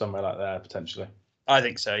 7, somewhere like that, potentially? I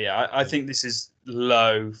think so. Yeah, I think this is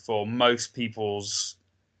low for most people's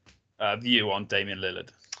view on Damian Lillard.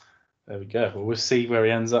 There we go. Well, we'll see where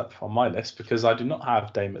he ends up on my list because I do not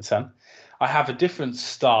have Dame at 10. I have a different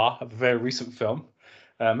star of a very recent film,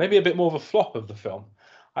 maybe a bit more of a flop of the film.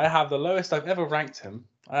 I have the lowest I've ever ranked him.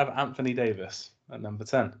 I have Anthony Davis at number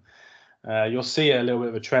 10. You'll see a little bit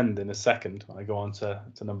of a trend in a second when I go on to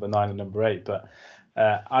number 9 and number 8. But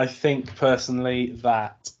I think personally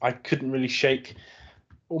that I couldn't really shake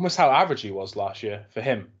almost how average he was last year for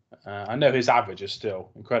him. I know his average is still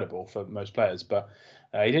incredible for most players, but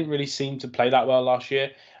he didn't really seem to play that well last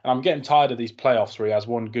year. And I'm getting tired of these playoffs where he has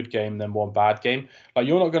one good game, then one bad game. Like,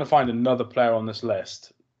 you're not going to find another player on this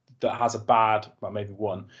list that has a bad, well, maybe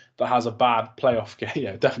one, that has a bad playoff game.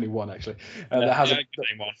 Yeah, definitely one, actually. That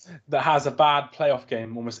has a bad playoff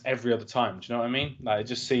game almost every other time. Do you know what I mean? Like, it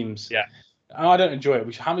just seems... Yeah. I don't enjoy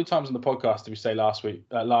it. How many times on the podcast did we say last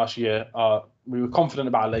year, we were confident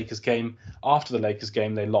about a Lakers game. After the Lakers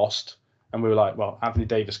game, they lost. And we were like, well, Anthony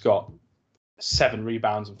Davis got 7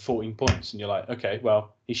 rebounds and 14 points. And you're like, okay,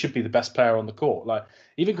 well, he should be the best player on the court. Like,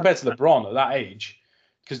 even compared to LeBron at that age,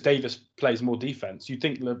 because Davis plays more defense, you'd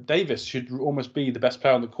think Davis should almost be the best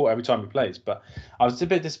player on the court every time he plays. But I was a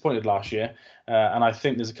bit disappointed last year. And I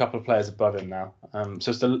think there's a couple of players above him now.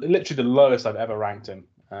 So it's literally the lowest I've ever ranked him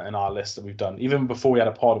in our list that we've done. Even before we had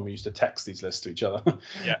a pod and we used to text these lists to each other.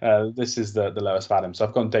 Yeah. This is the lowest I've had him. So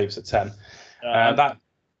I've gone Davis at 10. That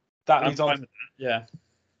leads on. Yeah.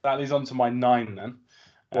 That leads on to my 9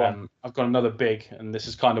 then. I've got another big, and this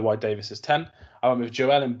is kind of why Davis is 10. I went with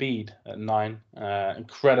Joel Embiid at 9.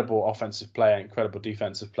 Incredible offensive player, incredible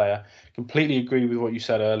defensive player. Completely agree with what you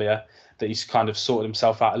said earlier, that he's kind of sorted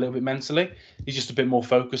himself out a little bit mentally. He's just a bit more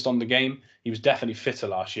focused on the game. He was definitely fitter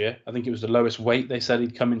last year. I think it was the lowest weight they said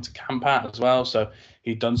he'd come into camp at as well. So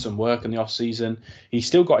he'd done some work in the off season. He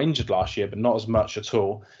still got injured last year, but not as much at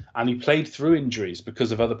all. And he played through injuries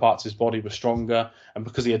because of other parts of his body were stronger and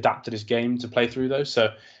because he adapted his game to play through those.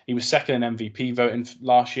 So he was second in MVP voting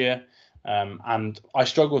last year. And I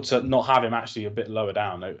struggled to not have him actually a bit lower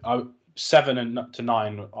down. 7 to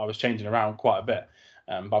 9, I was changing around quite a bit.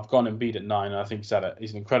 But I've gone Embiid at 9, and I think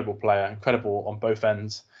he's an incredible player, incredible on both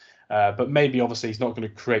ends. But maybe, obviously, he's not going to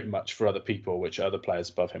create much for other people, which other players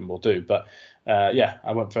above him will do. But,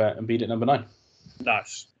 I went for Embiid at number 9.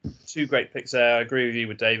 Nice. 2 great picks there. I agree with you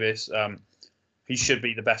with Davis. He should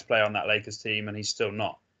be the best player on that Lakers team, and he's still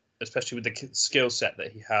not, especially with the skill set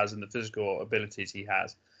that he has and the physical abilities he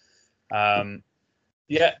has.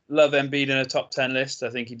 Love Embiid in a top 10 list. I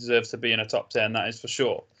think he deserves to be in a top 10, that is for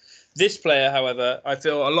sure. This player, however, I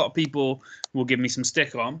feel a lot of people will give me some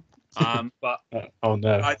stick on, but oh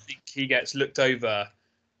no, I think he gets looked over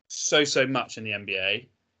so much in the NBA,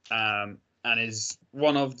 and is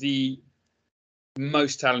one of the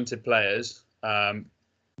most talented players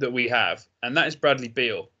that we have, and that is Bradley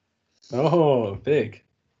Beal. Oh, big.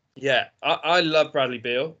 Yeah, I love Bradley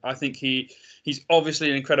Beal. I think he's obviously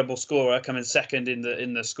an incredible scorer, coming second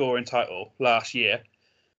in the scoring title last year,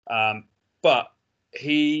 but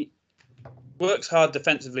he works hard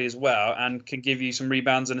defensively as well and can give you some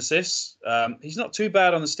rebounds and assists. He's not too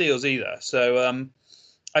bad on the steals either. So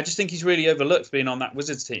I just think he's really overlooked being on that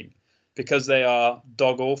Wizards team because they are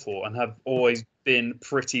dog awful and have always been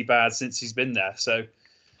pretty bad since he's been there. So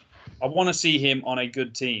I want to see him on a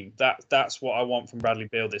good team. That's what I want from Bradley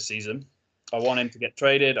Beal this season. I want him to get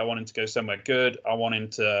traded. I want him to go somewhere good. I want him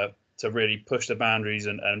to really push the boundaries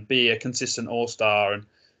and be a consistent all-star. And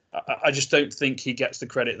I just don't think he gets the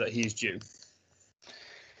credit that he's due.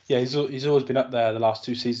 Yeah, he's always been up there the last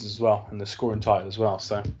 2 seasons as well, and the scoring title as well.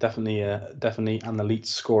 So definitely an elite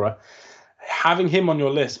scorer. Having him on your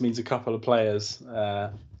list means a couple of players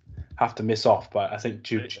have to miss off, but I think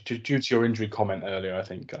due to your injury comment earlier, I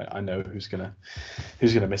think I know who's gonna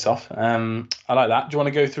miss off. I like that. Do you want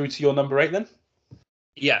to go through to your number 8 then?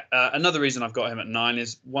 Yeah, another reason I've got him at 9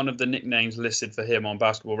 is one of the nicknames listed for him on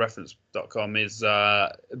basketballreference.com is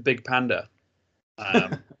Big Panda.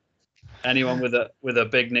 Anyone with a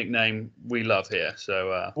big nickname, we love here.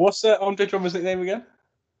 So what's Andre Drummond's nickname again?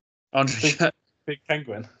 Big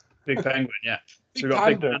Penguin. Big Penguin, yeah. Big so we've got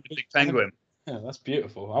Panda. Big Panda, Big Penguin. Yeah, that's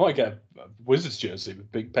beautiful. I might get a Wizards jersey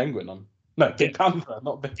with Big Penguin on. No, Big Panther,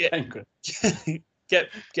 not Big Penguin.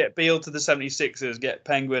 Get Beal to the 76ers, get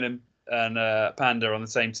Penguin and Panda on the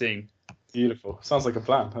same team. Beautiful. Sounds like a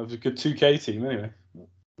plan. That was a good 2K team anyway.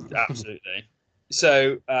 Absolutely.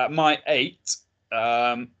 So my 8,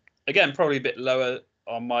 again, probably a bit lower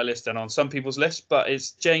on my list than on some people's list, but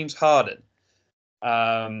it's James Harden.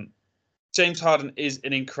 James Harden is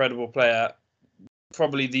an incredible player,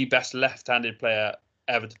 probably the best left-handed player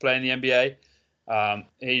ever to play in the NBA.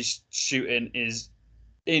 His shooting is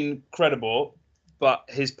incredible, but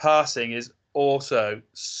his passing is also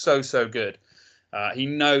so good. He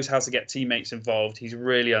knows how to get teammates involved. He's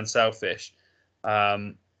really unselfish.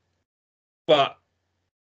 But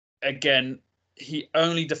again, he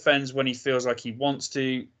only defends when he feels like he wants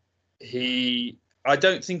to. I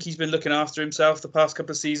don't think he's been looking after himself the past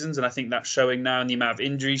couple of seasons, and I think that's showing now in the amount of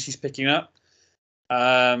injuries he's picking up.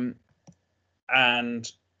 And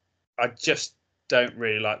I just don't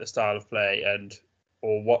really like the style of play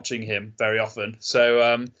or watching him very often.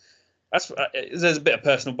 So there's a bit of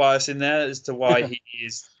personal bias in there as to why he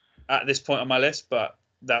is at this point on my list, but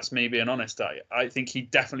that's me being honest. I think he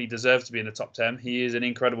definitely deserves to be in the top 10. He is an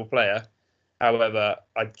incredible player. However,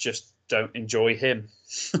 I just don't enjoy him.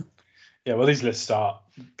 Yeah, well, these lists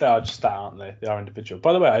they are just that, aren't they? They are individual.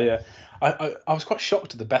 By the way, I was quite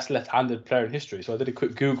shocked at the best left-handed player in history, so I did a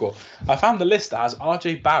quick Google. I found the list that has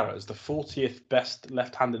RJ Barrett as the 40th best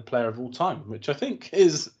left-handed player of all time, which I think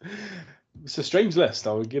it's a strange list.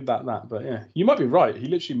 I would give that. But yeah, you might be right. He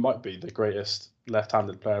literally might be the greatest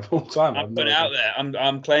left-handed player of all time. I'm putting it out there.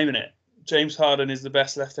 I'm claiming it. James Harden is the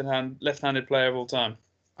best left-handed player of all time.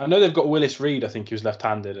 I know they've got Willis Reed. I think he was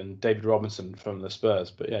left-handed, and David Robinson from the Spurs.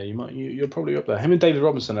 But yeah, you're probably up there. Him and David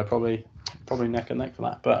Robinson are probably neck and neck for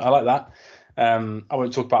that. But I like that. I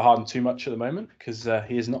won't talk about Harden too much at the moment because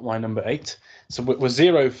he is not my number 8. So we're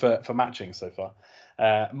 0 for matching so far.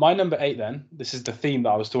 My number 8 then. This is the theme that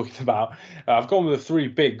I was talking about. I've gone with the 3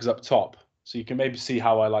 bigs up top, so you can maybe see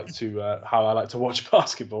how I like to watch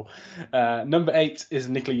basketball. Number 8 is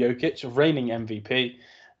Nikola Jokic, reigning MVP.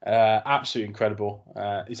 Absolutely incredible.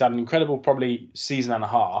 He's had an incredible probably season and a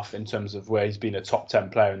half in terms of where he's been a top 10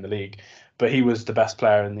 player in the league, but he was the best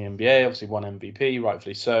player in the NBA, obviously won MVP,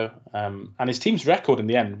 rightfully so. And his team's record in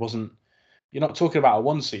the end wasn't, you're not talking about a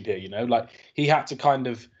 1 seed here, like he had to kind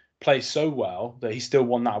of play so well that he still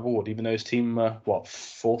won that award, even though his team were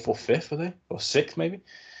 4th or 5th, were they? Or 6th maybe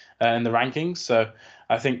in the rankings. So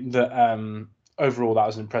I think that overall that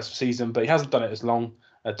was an impressive season, but he hasn't done it as long.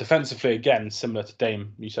 Defensively, again, similar to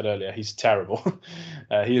Dame, you said earlier, he's terrible.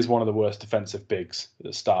 He is one of the worst defensive bigs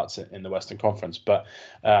that starts in the Western Conference. But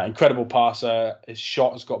incredible passer. His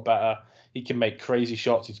shot has got better. He can make crazy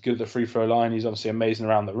shots. He's good at the free throw line. He's obviously amazing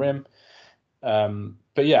around the rim.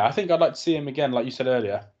 But yeah, I think I'd like to see him again, like you said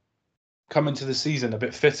earlier, come into the season a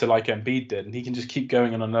bit fitter like Embiid did, and he can just keep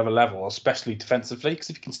going on another level, especially defensively.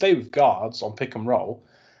 Because if he can stay with guards on pick and roll,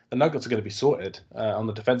 the Nuggets are going to be sorted on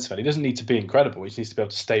the defensive end. He doesn't need to be incredible. He just needs to be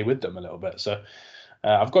able to stay with them a little bit. So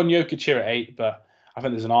I've got Jokic here at 8, but I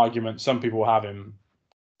think there's an argument. Some people have him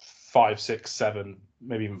 5, 6, 7,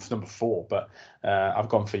 maybe even number 4, but I've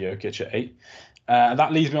gone for Jokic at 8. And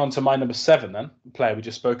that leads me on to my number 7 then, the player we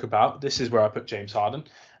just spoke about. This is where I put James Harden.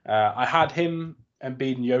 I had him,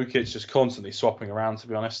 Embiid and Jokic just constantly swapping around, to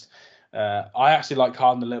be honest. I actually like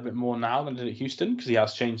Harden a little bit more now than I did at Houston because he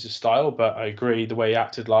has changed his style, but I agree the way he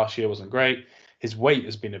acted last year wasn't great. His weight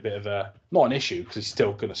has been a bit of not an issue because he's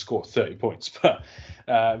still going to score 30 points, but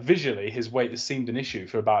visually his weight has seemed an issue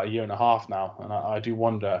for about a year and a half now, and I do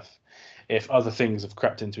wonder if other things have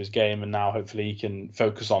crept into his game, and now hopefully he can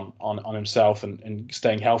focus on himself and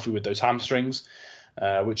staying healthy with those hamstrings,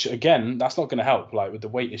 which again, that's not going to help, like with the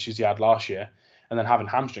weight issues he had last year. And then having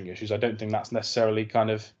hamstring issues, I don't think that's necessarily kind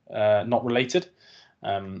of not related. So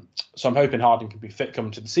I'm hoping Harden can be fit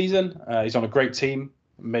coming to the season. He's on a great team.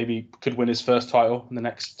 Maybe could win his first title in the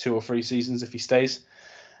next 2 or 3 seasons if he stays.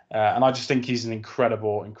 And I just think he's an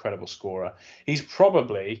incredible scorer. He's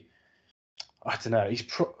probably, I don't know,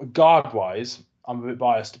 guard-wise, I'm a bit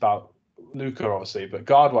biased about Luka, obviously, but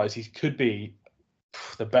guard-wise, he could be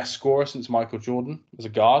the best scorer since Michael Jordan as a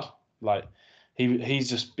guard. Like, he's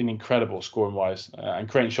just been incredible scoring wise and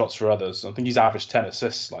creating shots for others. I think he's averaged 10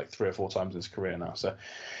 assists like 3 or 4 times in his career now. So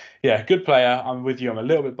yeah, good player. I'm with you. I'm a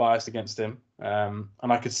little bit biased against him. And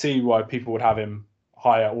I could see why people would have him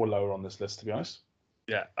higher or lower on this list, to be honest.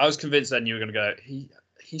 Yeah, I was convinced then you were going to go,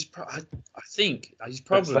 I think he's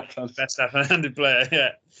probably the best left-handed player.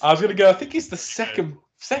 Yeah. I was going to go, I think he's the second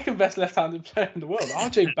best left-handed player in the world.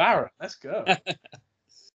 RJ Barrett. Let's go.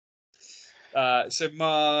 So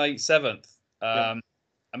my 7th.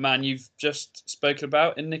 A man you've just spoken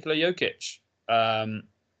about in Nikola Jokic.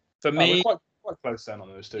 For me, we're quite close then on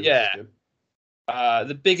those 2. Yeah.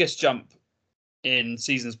 The biggest jump in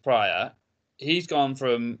seasons prior, he's gone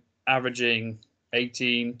from averaging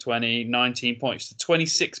 18, 20, 19 points to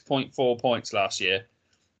 26.4 points last year,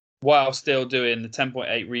 while still doing the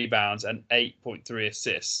 10.8 rebounds and 8.3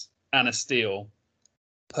 assists and a steal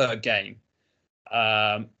per game.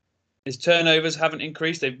 His turnovers haven't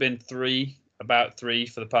increased. They've been about 3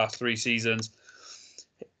 for the past 3 seasons.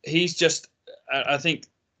 He's just, I think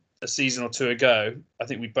a season or two ago, I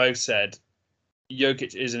think we both said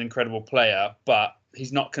Jokic is an incredible player, but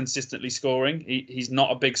he's not consistently scoring. He's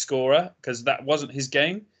not a big scorer because that wasn't his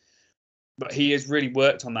game. But he has really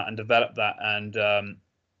worked on that and developed that, and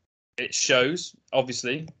it shows.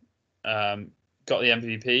 Obviously, got the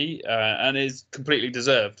MVP and is completely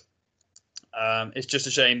deserved. It's just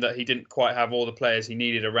a shame that he didn't quite have all the players he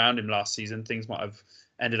needed around him last season. Things might have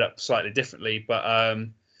ended up slightly differently, but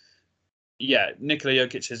yeah, Nikola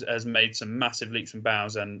Jokic has made some massive leaps and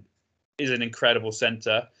bounds and is an incredible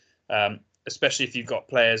centre, especially if you've got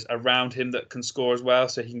players around him that can score as well,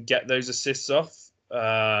 so he can get those assists off.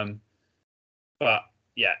 But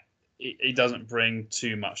yeah, he doesn't bring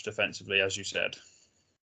too much defensively, as you said.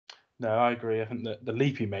 No, I agree. I think that the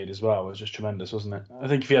leap he made as well was just tremendous, wasn't it? I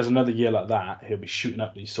think if he has another year like that, he'll be shooting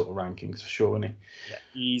up these sort of rankings for sure, won't he? Yeah,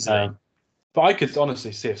 easily. But I could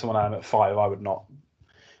honestly see if someone had him at 5, I would not.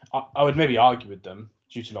 I would maybe argue with them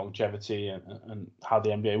due to longevity and how the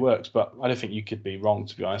NBA works, but I don't think you could be wrong,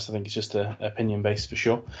 to be honest. I think it's just opinion based for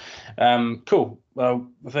sure. Cool. Well,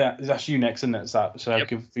 that's you next, isn't it? So yep.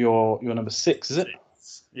 Give your number 6, is it?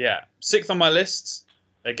 Yeah, 6th on my list.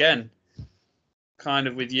 Again, kind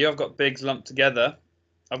of with you. I've got bigs lumped together.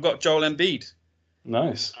 I've got Joel Embiid.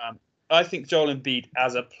 Nice. I think Joel Embiid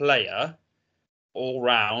as a player, all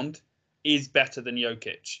round, is better than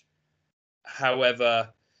Jokic. However,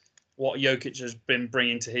 what Jokic has been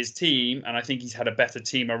bringing to his team, and I think he's had a better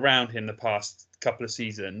team around him the past couple of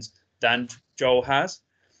seasons than Joel has.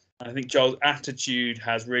 And I think Joel's attitude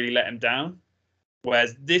has really let him down.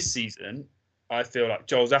 Whereas this season, I feel like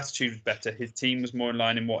Joel's attitude was better. His team was more in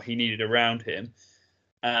line in what he needed around him.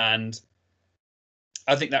 And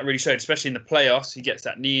I think that really showed, especially in the playoffs. He gets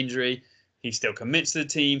that knee injury. He still commits to the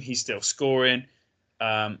team. He's still scoring.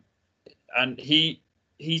 And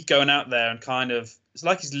he's going out there and kind of, it's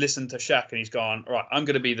like he's listened to Shaq and he's gone, right, I'm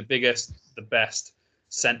going to be the biggest, the best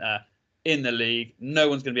center in the league. No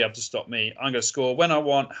one's going to be able to stop me. I'm going to score when I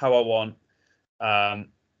want, how I want.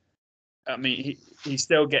 I mean, he's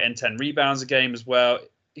still getting 10 rebounds a game as well.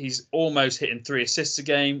 He's almost hitting 3 assists a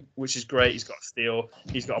game, which is great. He's got a steal.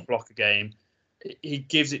 He's got a block a game. He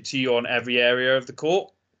gives it to you on every area of the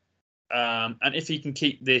court. And if he can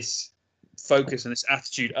keep this focus and this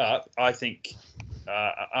attitude up, I think,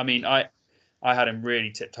 I had him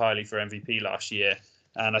really tipped highly for MVP last year,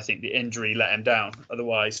 and I think the injury let him down.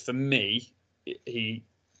 Otherwise, for me, he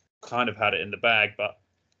kind of had it in the bag, but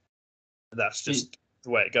that's just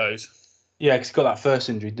the way it goes. Yeah, because he got that first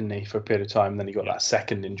injury, didn't he, for a period of time, and then he got that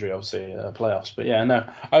second injury, obviously, playoffs. But yeah, no,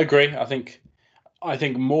 I agree. I think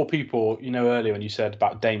more people, earlier when you said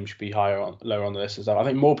about Dame should be lower on the list and stuff, I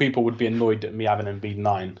think more people would be annoyed at me having him be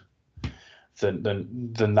 9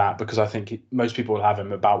 than that, because I think most people will have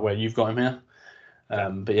him about where you've got him here.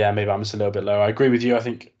 But yeah, maybe I'm just a little bit lower. I agree with you. I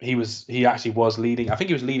think he actually was leading. I think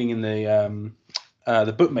he was leading in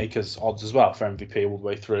the bookmakers odds as well for MVP all the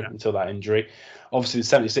way through until that injury. Obviously,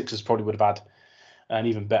 the 76ers probably would have had an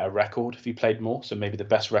even better record if he played more. So maybe the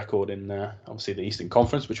best record in obviously the Eastern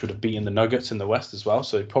Conference, which would have beaten the Nuggets in the West as well.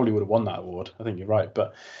 So he probably would have won that award. I think you're right.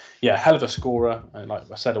 But yeah, hell of a scorer. And like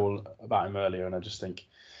I said all about him earlier, and I just think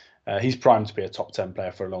he's primed to be a top 10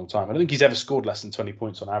 player for a long time. I don't think he's ever scored less than 20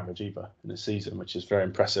 points on average either in a season, which is very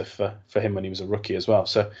impressive for him when he was a rookie as well.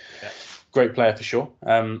 So great player for sure.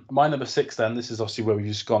 My number 6 then, this is obviously where we've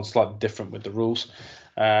just gone slightly different with the rules.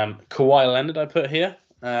 Kawhi Leonard I put here.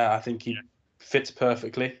 I think he fits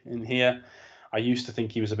perfectly in here. I used to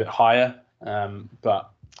think he was a bit higher,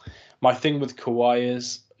 but my thing with Kawhi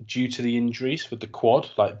is due to the injuries with the quad,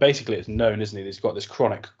 like basically it's known, isn't it? He's got this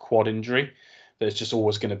chronic quad injury that's just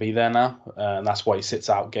always going to be there now, and that's why he sits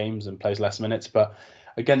out games and plays less minutes. But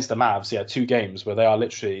against the Mavs, 2 games where they are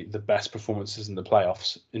literally the best performances in the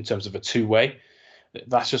playoffs in terms of a two-way.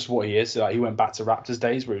 That's just what he is. He went back to Raptors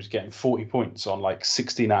days where he was getting 40 points on like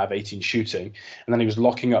 16 out of 18 shooting, and then he was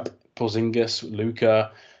locking up Porzingis,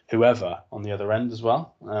 Luka, whoever on the other end as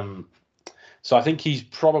well. So I think he's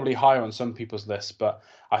probably higher on some people's lists, but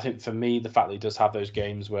I think for me, the fact that he does have those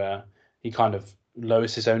games where he kind of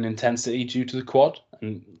lowers his own intensity due to the quad,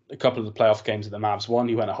 and a couple of the playoff games that the Mavs won,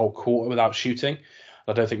 he went a whole quarter without shooting.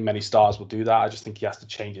 I don't think many stars will do that. I just think he has to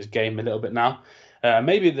change his game a little bit now.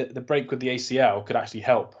 Maybe the break with the ACL could actually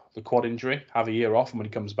help the quad injury, have a year off, and when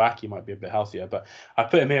he comes back, he might be a bit healthier. But I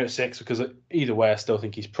put him here at 6 because either way, I still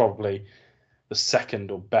think he's probably the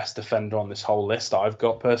second or best defender on this whole list that I've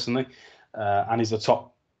got personally. And he's the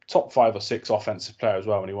top 5 or 6 offensive player as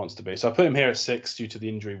well when he wants to be. So I put him here at 6 due to the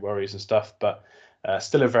injury worries and stuff, but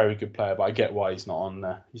still a very good player. But I get why he's not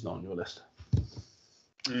on your list.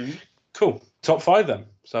 Mm-hmm. Cool. Top 5 then.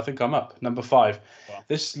 So I think I'm up. Number 5. Wow.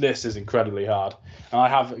 This list is incredibly hard, and I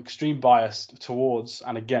have extreme bias towards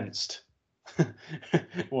and against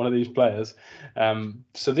one of these players.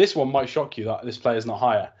 So this one might shock you that this player is not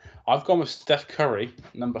higher. I've gone with Steph Curry,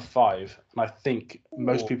 number 5, and I think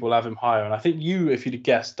most people have him higher. And I think you, if you'd have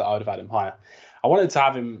guessed that I would have had him higher. I wanted to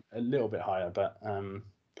have him a little bit higher, but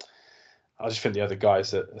I just think the other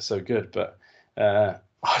guys are so good. But I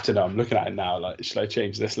don't know. I'm looking at it now. Like, should I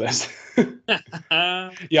change this list?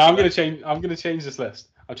 Yeah, I'm gonna change this list.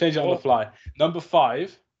 I'll change it on the fly. Number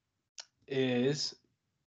 5 is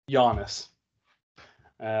Giannis.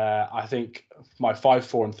 I think my 5,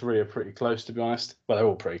 4, and 3 are pretty close, to be honest. Well, they're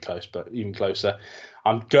all pretty close, but even closer.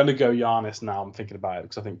 I'm gonna go Giannis now. I'm thinking about it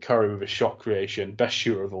because I think Curry with his shot creation, best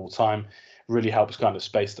shooter of all time, really helps kind of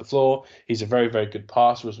space the floor. He's a very, very good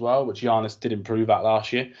passer as well, which Giannis did improve at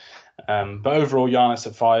last year. But overall, Giannis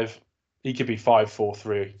at 5, he could be 5, 4,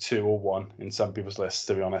 3, 2, or 1 in some people's lists,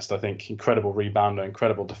 to be honest. I think incredible rebounder,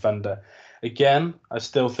 incredible defender. Again, I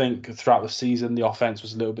still think throughout the season, the offense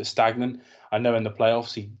was a little bit stagnant. I know in the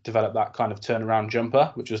playoffs, he developed that kind of turnaround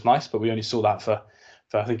jumper, which was nice, but we only saw that for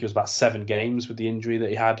I think it was about 7 games with the injury that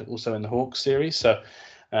he had also in the Hawks series. So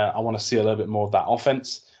I want to see a little bit more of that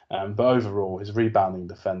offense. But overall, his rebounding,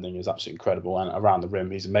 defending is absolutely incredible, and around the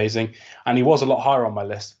rim, he's amazing. And he was a lot higher on my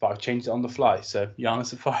list, but I've changed it on the fly. So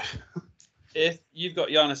Giannis at 5. If you've got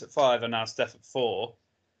Giannis at 5 and now Steph at 4,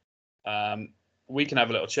 we can have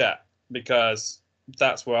a little chat because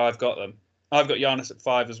that's where I've got them. I've got Giannis at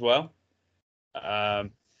 5 as well.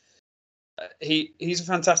 He's a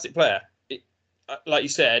fantastic player. Like you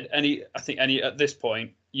said, I think at this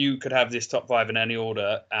point, you could have this top 5 in any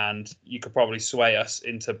order, and you could probably sway us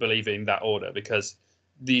into believing that order because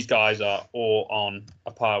these guys are all on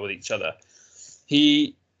a par with each other.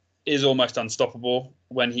 He is almost unstoppable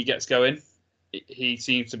when he gets going. He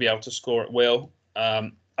seems to be able to score at will.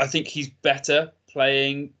 I think he's better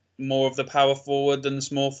playing more of the power forward than the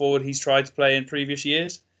small forward he's tried to play in previous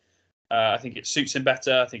years. I think it suits him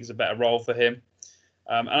better. I think it's a better role for him.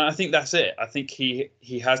 And I think that's it. I think he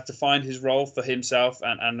has defined his role for himself,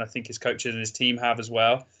 and I think his coaches and his team have as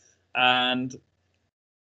well. And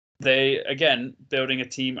they, again, building a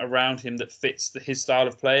team around him that fits his style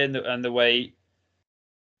of play and the way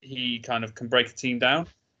he kind of can break a team down.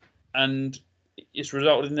 And it's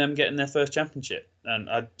resulted in them getting their first championship. And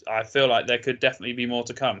I feel like there could definitely be more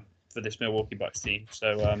to come for this Milwaukee Bucks team.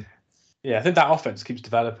 So yeah, I think that offense keeps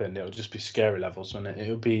developing. It'll just be scary levels, won't it?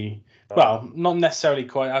 It'll be, well, not necessarily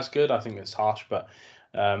quite as good. I think it's harsh, but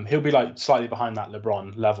he'll be like slightly behind that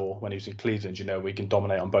LeBron level when he was in Cleveland. You know, we can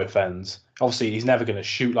dominate on both ends. Obviously, he's never going to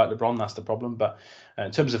shoot like LeBron. That's the problem. But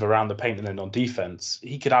in terms of around the paint and then on defense,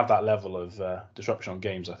 he could have that level of disruption on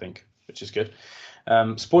games, I think, which is good.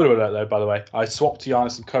 Spoiler alert, though, by the way, I swapped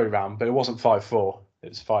Giannis and Curry round, but it wasn't 5-4. It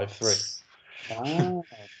was 5-3. Ah,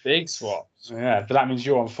 big swaps. Yeah, but that means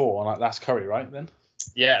you're on 4, and that's Curry, right? Then.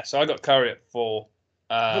 Yeah, so I got Curry at 4.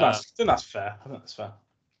 I think that's fair.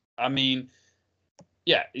 I mean,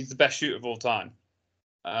 yeah, he's the best shooter of all time.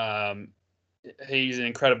 He's an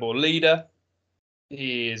incredible leader.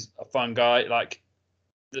 He is a fun guy. Like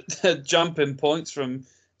the jumping points from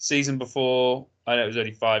season before, I know it was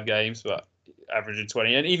only 5 games, but averaging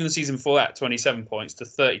 20, and even the season before that, 27 points to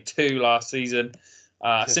 32 last season,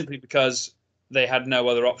 simply because they had no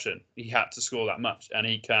other option. He had to score that much, and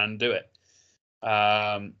he can do it.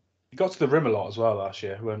 He got to the rim a lot as well last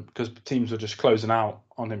year because teams were just closing out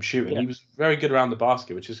on him shooting. Yeah. He was very good around the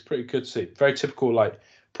basket, which is pretty good to see. Very typical, like,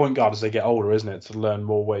 point guard as they get older, isn't it? To learn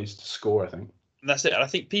more ways to score, I think. That's it. I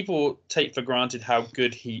think people take for granted how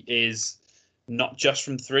good he is, not just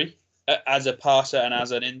from 3, as a passer and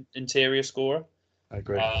as an interior scorer. I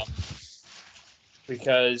agree.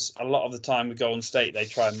 Because a lot of the time with Golden State, they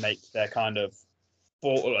try and make their kind of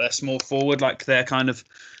their small forward like their kind of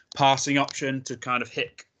passing option to kind of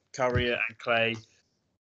hit Curry and Clay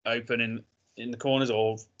open in the corners,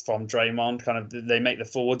 or from Draymond, kind of they make the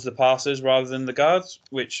forwards the passers rather than the guards,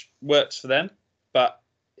 which works for them. But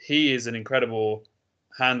he is an incredible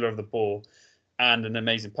handler of the ball and an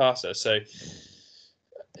amazing passer. So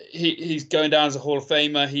he's going down as a Hall of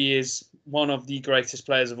Famer. He is one of the greatest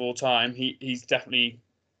players of all time. He's definitely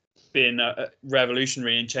been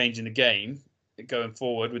revolutionary in changing the game going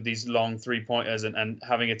forward with these long 3-pointers and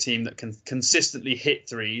having a team that can consistently hit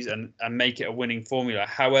threes and make it a winning formula.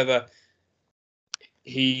 However,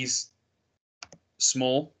 he's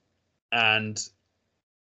small and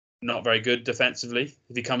not very good defensively.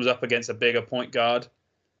 If he comes up against a bigger point guard,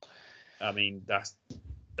 I mean, that's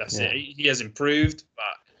it. He has improved,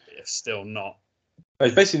 but it's still not.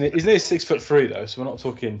 Basically, he's nearly 6'3" though, so we're not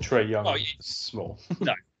talking Trae Young. Oh, small.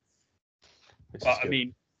 No, But I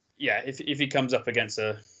mean, yeah, if he comes up against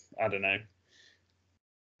I don't know,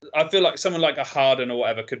 I feel like someone like a Harden or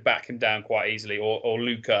whatever could back him down quite easily, or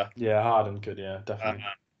Luka. Yeah, Harden could, yeah, definitely.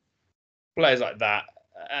 Players like that,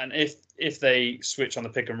 and if they switch on the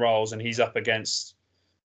pick and rolls and he's up against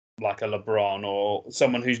like a LeBron or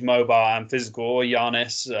someone who's mobile and physical, or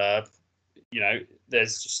Giannis,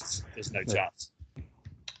 there's no chance.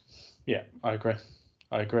 Yeah, I agree.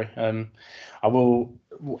 I will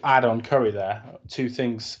add on Curry there. Two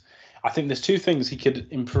things. I think there's two things he could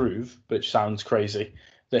improve, which sounds crazy,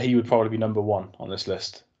 that he would probably be number one on this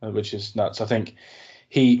list, which is nuts. I think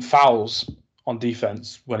he fouls on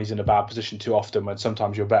defense when he's in a bad position too often, when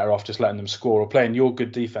sometimes you're better off just letting them score or playing your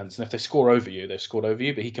good defense. And if they score over you, they've scored over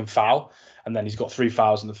you, but he can foul. And then he's got 3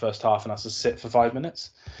 fouls in the first half and has to sit for 5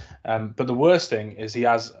 minutes. But the worst thing is he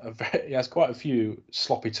has quite a few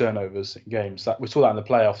sloppy turnovers in games. That we saw that in the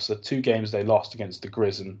playoffs. The 2 games they lost against the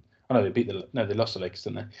Grizz, and they lost the Lakers,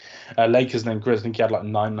 didn't they? Lakers and then Grizz. I think he had like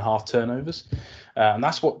 9.5 turnovers, and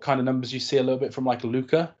that's what kind of numbers you see a little bit from like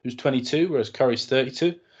Luka, who's 22, whereas Curry's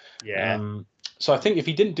 32. Yeah. So I think if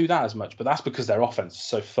he didn't do that as much, but that's because their offense is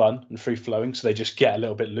so fun and free flowing, so they just get a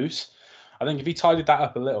little bit loose. I think if he tidied that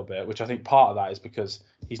up a little bit, which I think part of that is because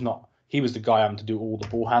he was the guy having to do all the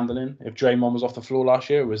ball handling. If Draymond was off the floor last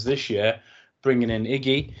year, it was this year bringing in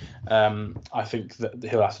Iggy. I think that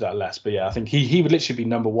he'll have to do that less. But yeah, I think he would literally be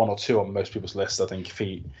number 1 or 2 on most people's lists, I think, if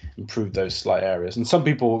he improved those slight areas. And some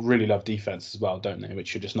people really love defense as well, don't they?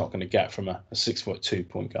 Which you're just not going to get from a 6'2"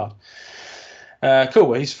 point guard. Cool.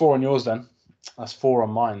 Well, he's 4 on yours then. That's 4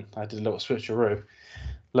 on mine. I did a little switcheroo.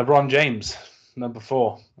 LeBron James, number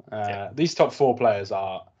 4. These top 4 players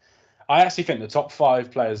are. I actually think the top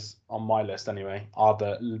 5 players on my list, anyway, are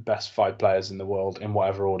the best 5 players in the world in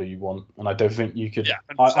whatever order you want. And I don't think you could. Yeah,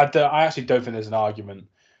 I actually don't think there's an argument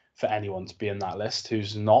for anyone to be in that list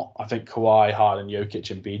who's not. I think Kawhi, Harden,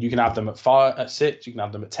 Jokic, and Embiid. You can have them at 5, at 6. You can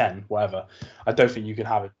have them at 10, whatever. I don't think you can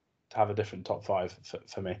have a different top 5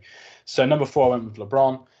 for me. So number 4, I went with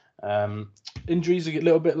LeBron. Injuries a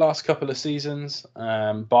little bit last couple of seasons.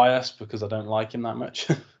 Biased because I don't like him that much.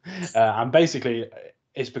 And basically,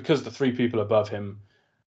 it's because the 3 people above him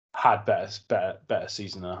had better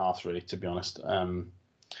season and a half, really, to be honest.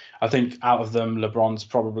 I think out of them, LeBron's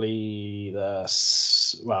probably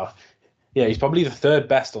he's probably the 3rd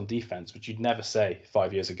best on defense, which you'd never say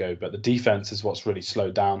 5 years ago. But the defense is what's really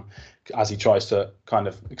slowed down as he tries to kind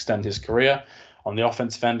of extend his career. On the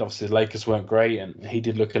offensive end, obviously the Lakers weren't great, and he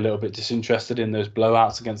did look a little bit disinterested in those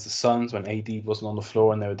blowouts against the Suns when AD wasn't on the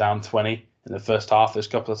floor and they were down 20 in the first half. Those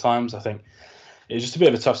couple of times, I think it was just a bit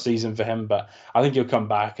of a tough season for him, but I think he'll come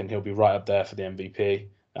back and he'll be right up there for the MVP.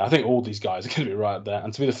 I think all these guys are going to be right up there.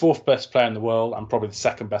 And to be the 4th best player in the world and probably the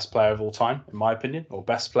 2nd best player of all time, in my opinion, or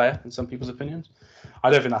best player in some people's opinions, I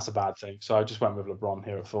don't think that's a bad thing. So I just went with LeBron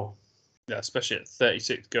here at 4. Yeah, especially at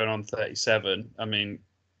 36 going on 37. I mean,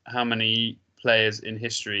 how many players in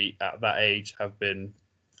history at that age have been,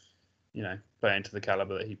 playing to the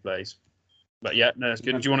caliber that he plays? But yeah, no, that's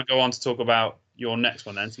good. Do you want to go on to talk about your next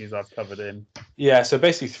one then, since I've covered him? Yeah, so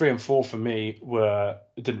basically 3 and 4 for me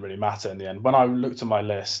it didn't really matter in the end. When I looked at my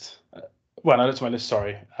list, 4 and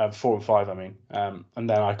 5, I mean, and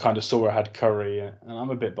then I kind of saw where I had Curry, and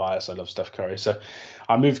I'm a bit biased. I love Steph Curry, so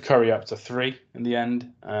I moved Curry up to 3 in the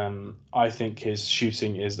end. I think his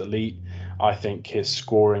shooting is elite. I think his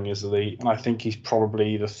scoring is elite, and I think he's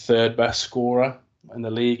probably the 3rd best scorer in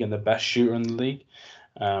the league and the best shooter in the league.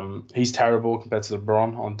 He's terrible compared to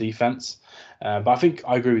LeBron on defense, but I think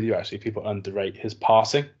I agree with you. Actually, people underrate his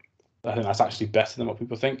passing. I think that's actually better than what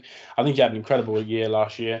people think. I think he had an incredible year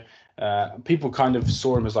last year. People kind of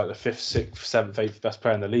saw him as like the 5th, 6th, 7th, 8th best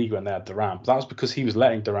player in the league when they had Durant. But that was because he was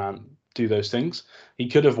letting Durant do those things. He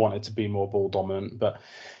could have wanted to be more ball dominant, but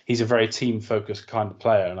he's a very team-focused kind of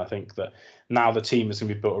player. And I think that now the team is going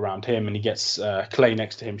to be built around him, and he gets Clay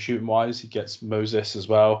next to him shooting-wise. He gets Moses as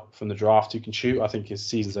well from the draft who can shoot. I think his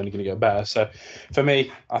season's only going to get better. So for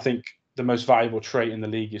me, I think the most valuable trait in the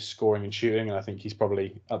league is scoring and shooting, and I think he's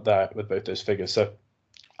probably up there with both those figures. So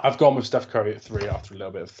I've gone with Steph Curry at 3 after a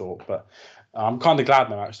little bit of thought, but I'm kind of glad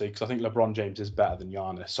now, actually, because I think LeBron James is better than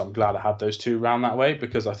Giannis. So I'm glad I had those 2 round that way,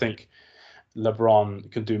 because I think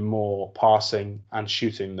LeBron can do more passing and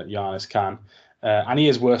shooting than Giannis can. And he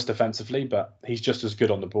is worse defensively, but he's just as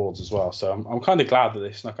good on the boards as well. So I'm kind of glad that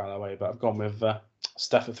they snuck out that way, but I've gone with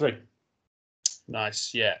Steph at 3.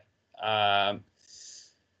 Nice, yeah.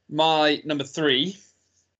 My number 3,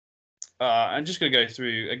 I'm just going to go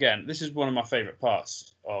through, again, this is one of my favourite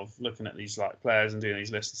parts of looking at these like players and doing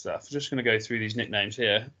these lists and stuff. I'm just going to go through these nicknames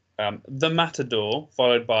here. The Matador,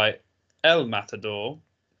 followed by El Matador,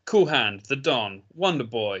 Cool Hand, The Don, Wonder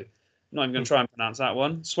Boy, Not even going to try and pronounce that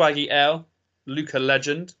one. Swaggy L, Luca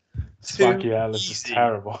Legend. Swaggy L is just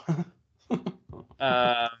terrible.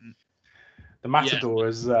 The Matador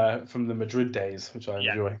is from the Madrid days, which I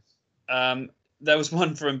enjoy. There was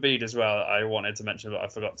one for Embiid as well I wanted to mention, but I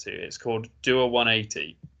forgot to. It's called Dua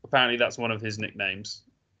 180. Apparently, that's one of his nicknames.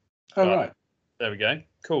 Oh, right. There we go.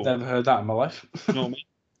 Cool. Never heard that in my life. Normally.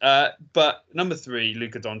 But number 3,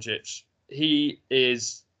 Luka Doncic. He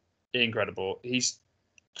is incredible. He's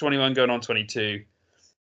 21 going on 22.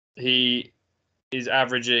 He is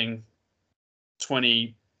averaging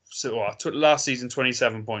last season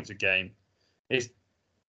 27 points a game. His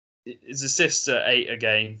assists are 8 a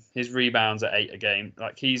game. His rebounds are 8 a game.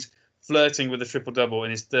 Like, he's flirting with a triple-double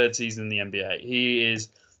in his 3rd season in the NBA. He is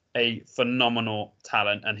a phenomenal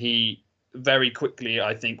talent, and he very quickly,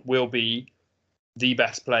 I think, will be the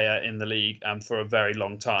best player in the league and for a very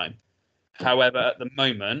long time. However, at the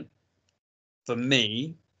moment, for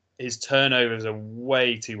me, his turnovers are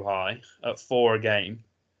way too high at 4 a game.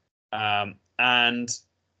 And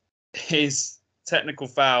his technical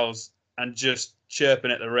fouls and just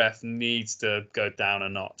chirping at the ref needs to go down a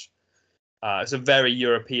notch. It's a very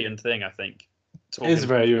European thing, I think. It is a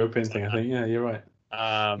very European thing, I think. Yeah, you're right.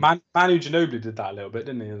 Manu Ginobili did that a little bit,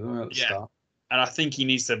 didn't he? At the start. And I think he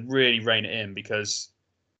needs to really rein it in, because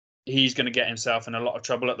he's going to get himself in a lot of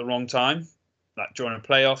trouble at the wrong time. Like during the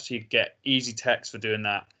playoffs, he'd get easy texts for doing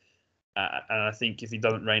that. And I think if he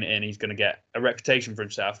doesn't rein it in, he's going to get a reputation for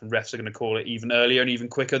himself, and refs are going to call it even earlier and even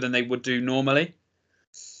quicker than they would do normally.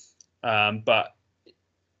 But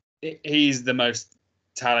he's the most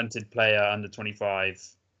talented player under 25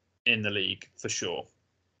 in the league for sure,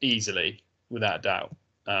 easily, without doubt.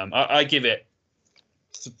 I give it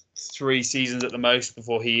 3 seasons at the most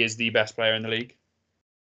before he is the best player in the league.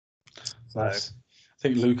 Nice. So, I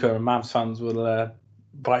think Luca and Mavs fans will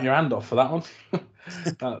bite your hand off for that one.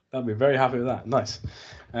 I'd be very happy with that. Nice.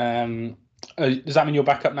 Does that mean you're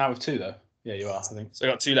back up now with 2 though? Yeah, you are. I think. So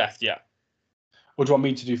I got 2 left. Yeah. What do you want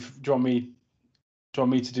me to do? Do you want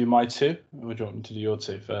me to do my 2, or do you want me to do your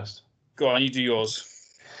 2 first? Go on, you do yours.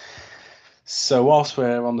 So whilst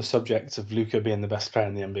we're on the subject of Luca being the best player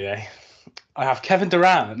in the NBA, I have Kevin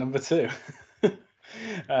Durant at number 2.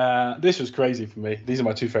 This was crazy for me. These are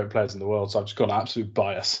my 2 favorite players in the world, so I've just gone absolute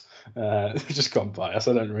bias. Just gone bias.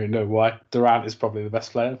 I don't really know why. Durant is probably the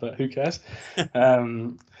best player, but who cares?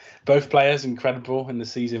 Both players incredible in the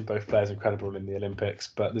season. Both players incredible in the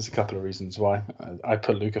Olympics. But there's a couple of reasons why I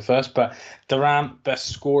put Luca first. But Durant, best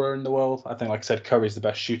scorer in the world. I think, like I said, Curry's the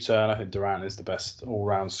best shooter, and I think Durant is the best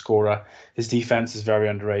all-round scorer. His defense is very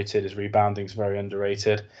underrated. His rebounding is very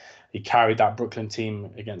underrated. He carried that Brooklyn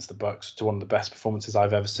team against the Bucks to one of the best performances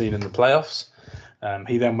I've ever seen in the playoffs.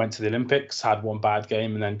 He then went to the Olympics, had one bad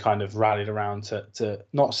game, and then kind of rallied around to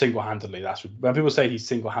not single-handedly. That's when people say he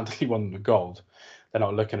single-handedly won the gold, they're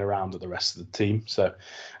not looking around at the rest of the team. So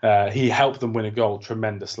he helped them win a gold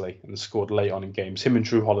tremendously and scored late on in games. Him and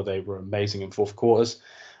Drew Holiday were amazing in 4th quarters.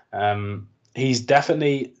 He's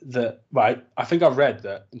definitely right. I think I've read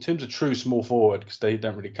that in terms of true small forward, because they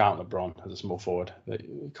don't really count LeBron as a small forward, they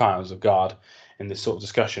count as a guard in this sort of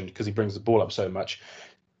discussion because he brings the ball up so much.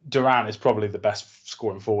 Durant is probably the best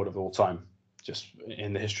scoring forward of all time, just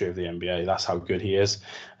in the history of the NBA. That's how good he is.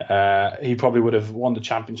 He probably would have won the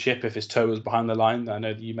championship if his toe was behind the line, that I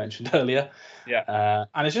know that you mentioned earlier. Yeah.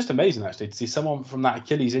 And it's just amazing, actually, to see someone from that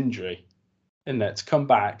Achilles injury in there to come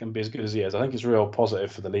back and be as good as he is. I think it's real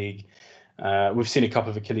positive for the league. We've seen a couple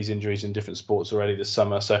of Achilles injuries in different sports already this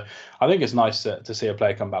summer, so I think it's nice to see a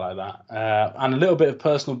player come back like that. And a little bit of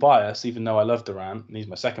personal bias, even though I love Durant, and he's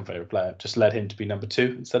my 2nd favourite player, just led him to be number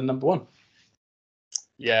 2 instead of number 1.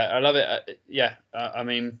 Yeah, I love it. I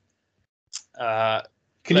mean...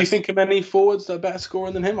 Can you think of any forwards that are better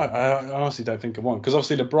scoring than him? I honestly don't think of one, because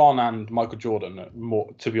obviously LeBron and Michael Jordan are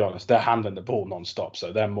more, to be honest, they're handling the ball non-stop,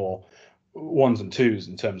 so they're more 1s and 2s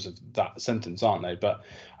in terms of that sentence, aren't they? But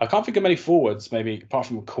I can't think of many forwards, maybe apart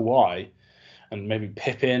from Kawhi and maybe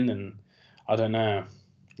Pippen and I don't know,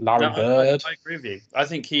 Larry Bird. I agree with you. I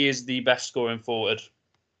think he is the best scoring forward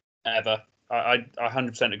ever. I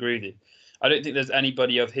 100% agree with you. I don't think there's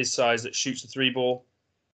anybody of his size that shoots the 3 ball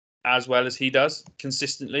as well as he does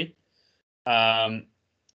consistently.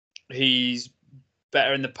 He's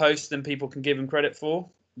better in the post than people can give him credit for,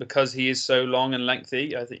 because he is so long and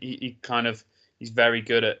lengthy. I think he's very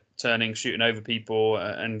good at shooting over people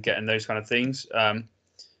and getting those kind of things. And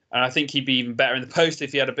I think he'd be even better in the post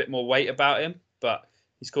if he had a bit more weight about him, but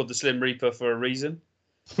he's called the Slim Reaper for a reason.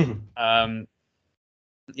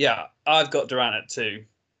 Yeah, I've got Durant at 2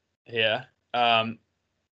 here.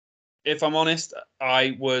 If I'm honest,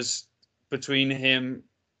 I was between him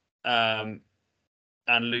and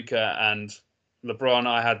and Luka and LeBron,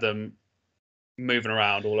 I had them moving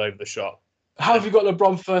around all over the shop. How have you got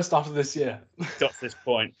LeBron first after this year? Got to this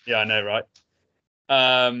point. Yeah, I know, right?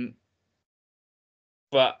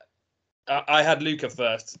 But I had Luka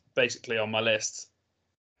first, basically, on my list.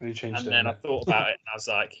 And then I thought about it, and I was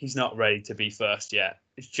like, he's not ready to be first yet.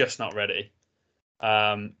 He's just not ready.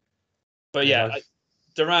 But yeah,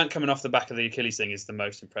 Durant coming off the back of the Achilles thing is the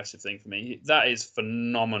most impressive thing for me. That is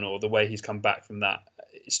phenomenal, the way he's come back from that.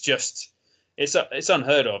 It's just, it's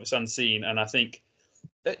unheard of, it's unseen, and I think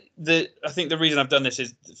the reason I've done this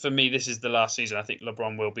is, for me, this is the last season. I think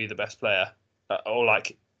LeBron will be the best player, or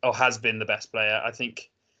has been the best player. I think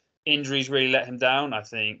injuries really let him down. I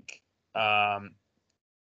think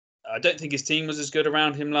I don't think his team was as good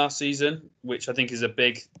around him last season, which I think is a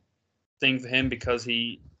big thing for him because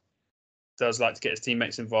he does like to get his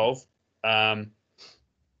teammates involved. I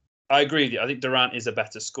agree with you. I think Durant is a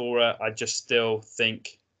better scorer. I just still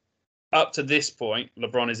think up to this point,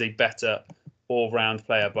 LeBron is a better all-round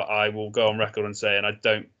player, but I will go on record and say, and I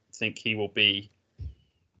don't think he will be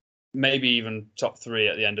maybe even top 3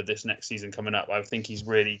 at the end of this next season coming up. I think he's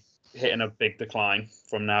really hitting a big decline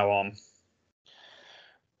from now on.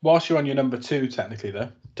 Whilst you're on your number 2, technically, though,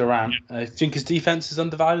 Durant, do you think his defense is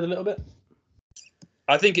undervalued a little bit?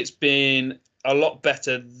 I think it's been a lot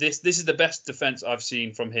better. This is the best defense I've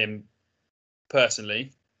seen from him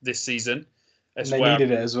personally this season. And they needed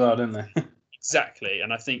it as well, didn't they? Exactly.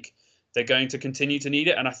 And I think they're going to continue to need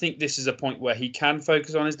it. And I think this is a point where he can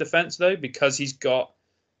focus on his defense, though, because he's got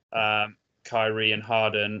Kyrie and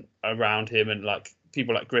Harden around him, and like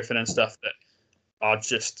people like Griffin and stuff that are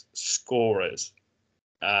just scorers.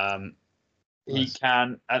 He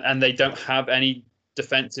can, and they don't have any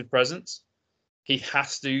defensive presence. He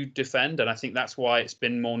has to defend, and I think that's why it's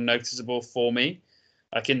been more noticeable for me.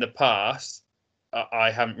 Like in the past,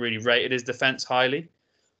 I haven't really rated his defense highly,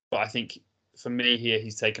 but I think for me here,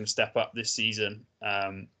 he's taken a step up this season.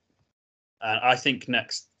 And I think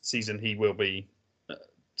next season he will be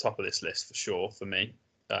top of this list for sure for me,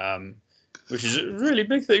 which is a really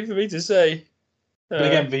big thing for me to say.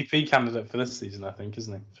 Big MVP candidate for this season, I think,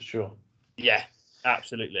 isn't he? For sure. Yeah,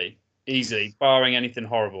 absolutely. Easily. Barring anything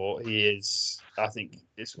horrible, he is, I think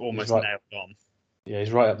it's almost nailed on. Yeah,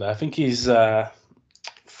 he's right up there. I think he's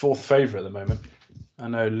 4th favourite at the moment. I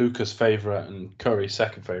know Luka's favourite and Curry's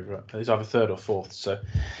 2nd favourite. He's either 3rd or 4th, so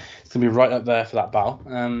it's going to be right up there for that battle.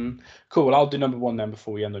 Cool, well, I'll do number 1 then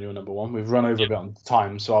before we end on your number 1. We've run over a bit on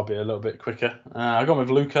time, so I'll be a little bit quicker. I've gone with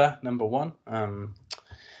Luka, number 1.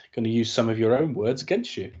 Going to use some of your own words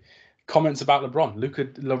against you. Comments about LeBron.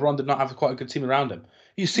 LeBron did not have quite a good team around him.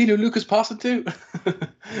 You seen who Luka's passing to?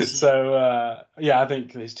 So, I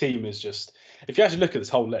think his team is just... If you actually look at this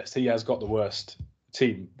whole list, he has got the worst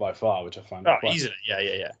team by far, which I find easily.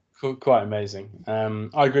 Yeah. Quite amazing.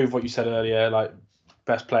 I agree with what you said earlier, like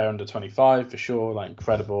best player under 25 for sure, like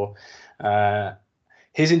incredible.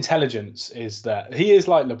 His intelligence is that he is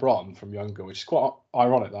like LeBron from younger, which is quite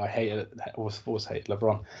ironic that I always hate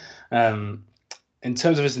LeBron. In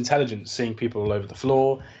terms of his intelligence, seeing people all over the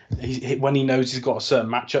floor, when he knows he's got a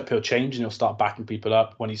certain matchup, he'll change and he'll start backing people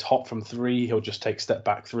up. When he's hot from 3, he'll just take step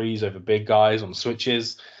back 3s over big guys on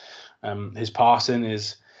switches. His passing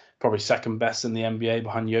is probably 2nd best in the NBA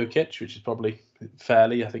behind Jokic, which is probably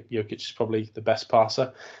fairly. I think Jokic is probably the best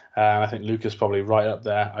passer. I think Luka's probably right up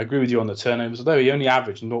there. I agree with you on the turnovers, although he only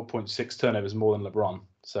averaged 0.6 turnovers more than LeBron.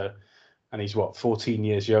 So, and he's 14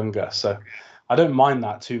 years younger. So I don't mind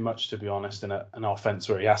that too much, to be honest, in an offense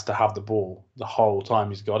where he has to have the ball the whole time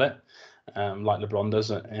he's got it, like LeBron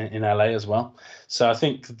does in LA as well. So I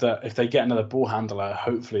think that if they get another ball handler,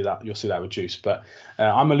 hopefully that you'll see that reduce. But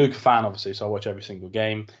I'm a Luka fan, obviously, so I watch every single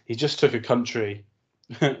game. He just took a country,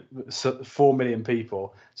 4 million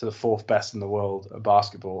people, to the 4th best in the world at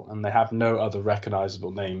basketball, and they have no other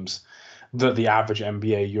recognizable names that the average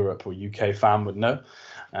NBA Europe or UK fan would know.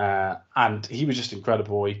 And he was just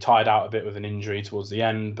incredible. He tied out a bit with an injury towards the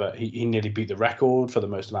end, but he nearly beat the record for the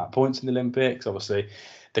most amount of points in the Olympics. Obviously,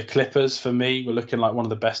 the Clippers, for me, were looking like one of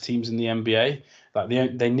the best teams in the NBA. Like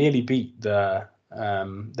they nearly beat the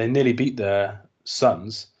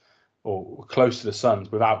Suns, or close to the Suns,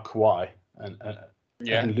 without Kawhi,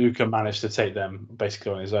 and Luka managed to take them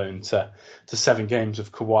basically on his own to 7 games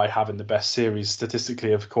of Kawhi having the best series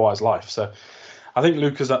statistically of Kawhi's life. So I think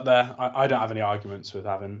Luka's up there. I don't have any arguments with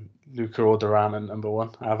having Luka or Durant at number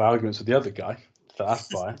 1. I have arguments with the other guy, so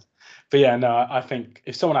that's biased. But yeah, no, I think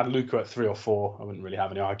if someone had Luka at 3 or 4, I wouldn't really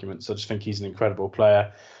have any arguments. I just think he's an incredible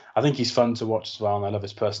player. I think he's fun to watch as well, and I love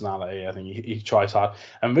his personality. I think he tries hard.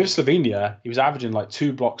 And with Slovenia, he was averaging like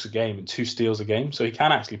 2 blocks a game and 2 steals a game, so he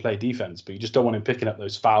can actually play defense. But you just don't want him picking up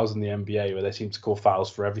those fouls in the NBA where they seem to call fouls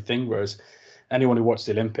for everything. Whereas anyone who watched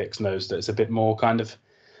the Olympics knows that it's a bit more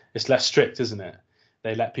it's less strict, isn't it?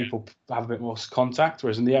 They let people have a bit more contact.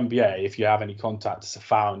 Whereas in the NBA, if you have any contact, it's a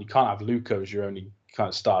foul, and you can't have Luka as your only kind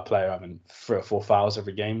of star player having 3 or 4 fouls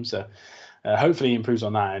every game. So hopefully he improves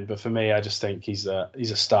on that end. But for me, I just think he's a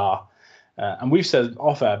star. And we've said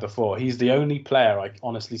off air before, he's the only player I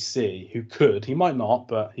honestly see who could, he might not,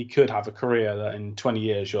 but he could have a career that in 20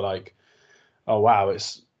 years you're like, oh, wow,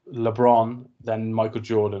 it's LeBron, then Michael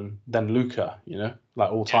Jordan, then Luka,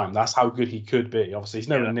 like all time. That's how good he could be. Obviously, he's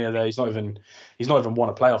nowhere near there. He's not even won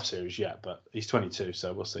a playoff series yet, but he's 22,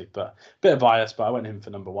 so we'll see. But a bit of bias, but I went him for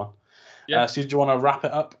number 1. Yeah. So do you want to wrap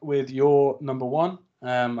it up with your number 1?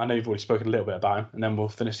 I know you've already spoken a little bit about him, and then we'll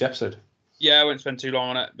finish the episode. Yeah, I won't spend too long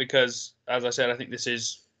on it because, as I said, I think this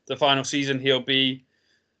is the final season. He'll be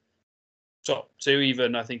top 2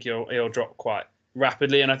 even. I think he'll drop quite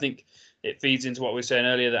rapidly, and I think it feeds into what we were saying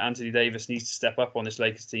earlier that Anthony Davis needs to step up on this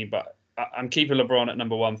Lakers team. But I'm keeping LeBron at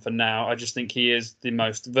number 1 for now. I just think he is the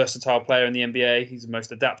most versatile player in the NBA. He's the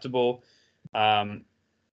most adaptable.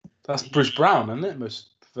 That's Bruce Brown, isn't it? Most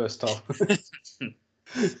versatile.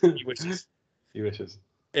 He wishes. He wishes.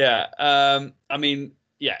 Yeah. I mean,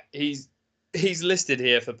 yeah, he's listed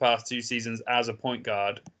here for the past 2 seasons as a point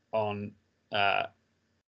guard on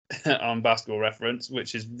Basketball Reference,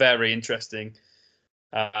 which is very interesting,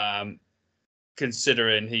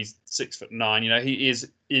 considering he's 6'9". He is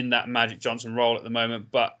in that Magic Johnson role at the moment,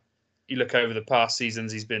 but you look over the past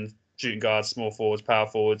seasons, he's been shooting guards, small forwards, power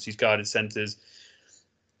forwards, he's guarded centers.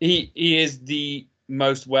 He is the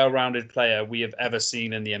most well-rounded player we have ever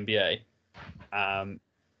seen in the NBA.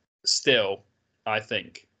 Still, I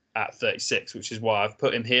think, at 36, which is why I've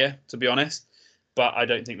put him here, to be honest. But I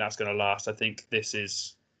don't think that's going to last. I think this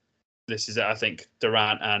is it. I think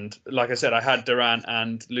Durant and, like I said, I had Durant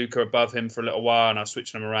and Luka above him for a little while, and I was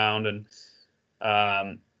switching them around. And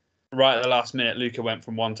right at the last minute, Luka went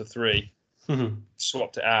from 1 to 3,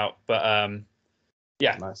 swapped it out. But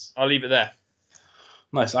yeah, nice. I'll leave it there.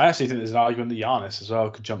 Nice. I actually think there's an argument that Giannis as well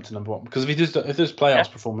could jump to number 1 because if those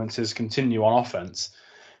playoffs performances continue on offense,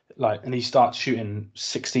 and he starts shooting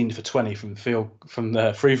 16 for 20 from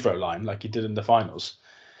the free throw line like he did in the finals,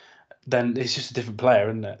 then it's just a different player,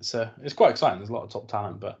 isn't it? So it's quite exciting. There's a lot of top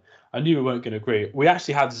talent, but I knew we weren't going to agree. We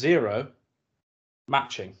actually had 0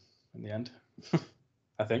 matching in the end,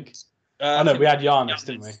 I think. I know we had Giannis,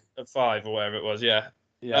 didn't we? At 5 or whatever it was, yeah.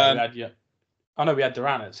 Yeah, I know we had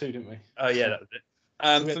Durant at 2, didn't we? Oh yeah, that was it.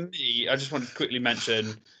 For me, I just wanted to quickly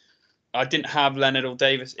mention I didn't have Leonard or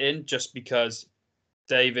Davis in just because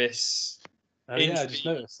Davis. I just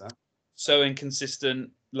noticed that. So inconsistent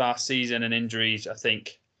last season and injuries, I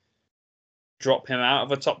think, drop him out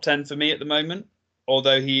of a top 10 for me at the moment.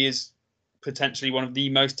 Although he is potentially one of the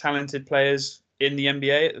most talented players in the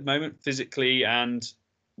NBA at the moment, physically and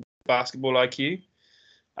basketball IQ.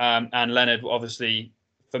 And Leonard, obviously,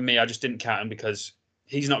 for me, I just didn't count him because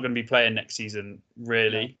he's not going to be playing next season,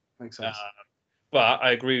 really. Yeah, makes sense. But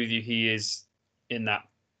I agree with you. He is in that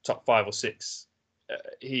top 5 or 6.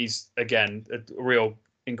 He's, again, a real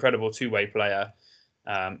incredible 2-way player.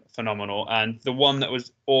 Phenomenal. And the one that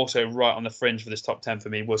was also right on the fringe for this top 10 for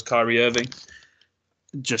me was Kyrie Irving.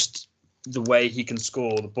 Just the way he can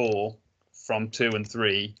score the ball from 2 and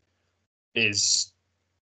 3 is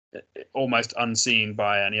almost unseen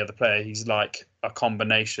by any other player. He's like a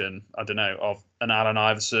combination, I don't know, of an Allen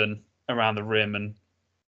Iverson around the rim, and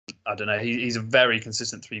I don't know, he's a very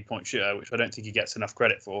consistent 3-point shooter, which I don't think he gets enough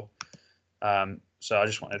credit for. So I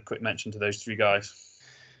just wanted a quick mention to those 3 guys.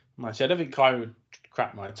 Nice. I don't think Kyrie would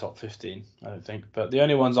crack my top 15, I don't think. But the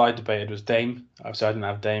only ones I debated was Dame. Obviously, I didn't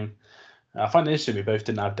have Dame. I find it interesting we both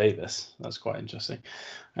didn't have Davis. That's quite interesting.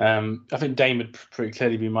 I think Dame would pretty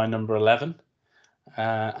clearly be my number 11.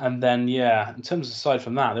 And then, yeah, in terms of aside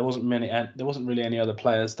from that, there wasn't really any other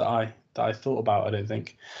players that I thought about. I don't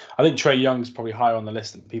think. I think Trae Young's probably higher on the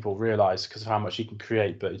list than people realise because of how much he can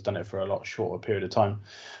create, but he's done it for a lot shorter period of time.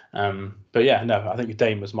 But yeah, no, I think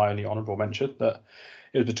Dame was my only honourable mention. But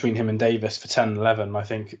it was between him and Davis for 10 and 11. I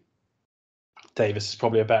think Davis is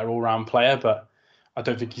probably a better all-round player, but I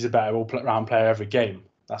don't think he's a better all-round player every game.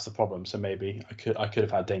 That's the problem. So maybe I could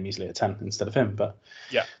have had Dame easily at 10 instead of him. But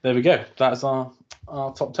yeah, there we go. That's our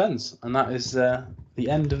top 10s, and that is the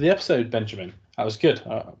end of the episode, Benjamin. That was good.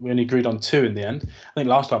 We only agreed on 2 in the end. I think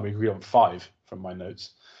last time we agreed on 5 from my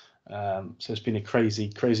notes. So it's been a crazy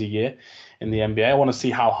year in the NBA. I want to see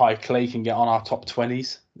how high Clay can get on our top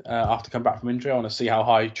 20s after coming back from injury. I want to see how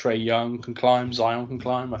high Trae Young can climb, Zion can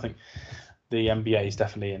climb. I think the NBA is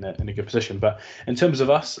definitely in a good position. But in terms of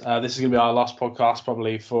us, this is going to be our last podcast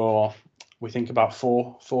probably for, we think, about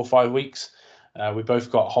 4 or 5 weeks. We both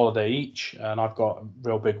got holiday each, and I've got a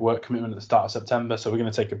real big work commitment at the start of September, so we're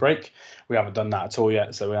going to take a break. We haven't done that at all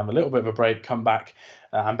yet, so we have a little bit of a break, come back,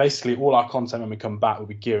 and basically all our content when we come back will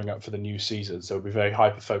be gearing up for the new season, so we'll be very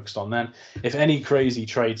hyper-focused on then. If any crazy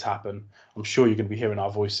trades happen, I'm sure you're going to be hearing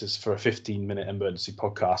our voices for a 15-minute emergency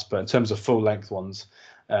podcast, but in terms of full-length ones,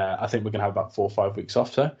 I think we're going to have about 4 or 5 weeks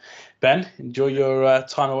off. So, Ben, enjoy your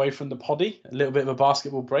time away from the poddy. A little bit of a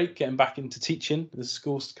basketball break, getting back into teaching as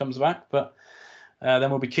school comes back. But then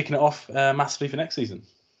we'll be kicking it off massively for next season.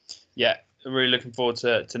 Yeah, really looking forward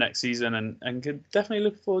to next season and definitely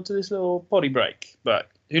looking forward to this little poddy break. But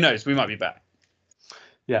who knows? We might be back.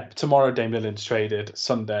 Yeah, tomorrow Dame Lillard's traded.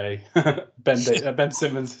 Sunday, Ben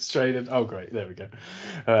Simmons is traded. Oh, great. There we go.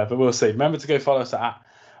 But we'll see. Remember to go follow us at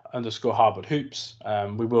 _Harvard Hoops.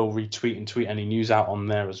 We will retweet and tweet any news out on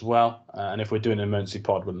there as well. And if we're doing an emergency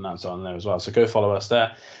pod, we'll announce it on there as well. So go follow us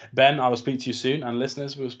there. Ben, I will speak to you soon. And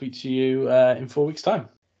listeners, we'll speak to you in 4 weeks' time.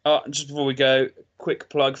 Just before we go, quick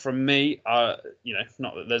plug from me. Not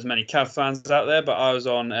that there's many Cav fans out there, but I was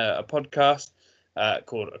on a podcast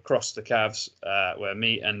called Across the Cavs, where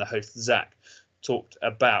me and the host Zach talked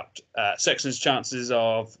about Sexton's chances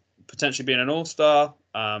of potentially being an all-star,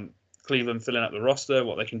 Cleveland filling up the roster,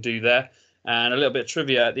 what they can do there, and a little bit of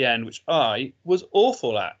trivia at the end, which I was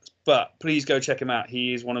awful at. But please go check him out.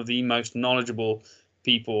 He is one of the most knowledgeable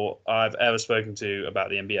people I've ever spoken to about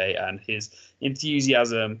the NBA, and his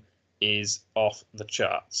enthusiasm is off the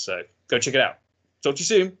charts. So go check it out. Talk to you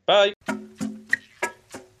soon. Bye.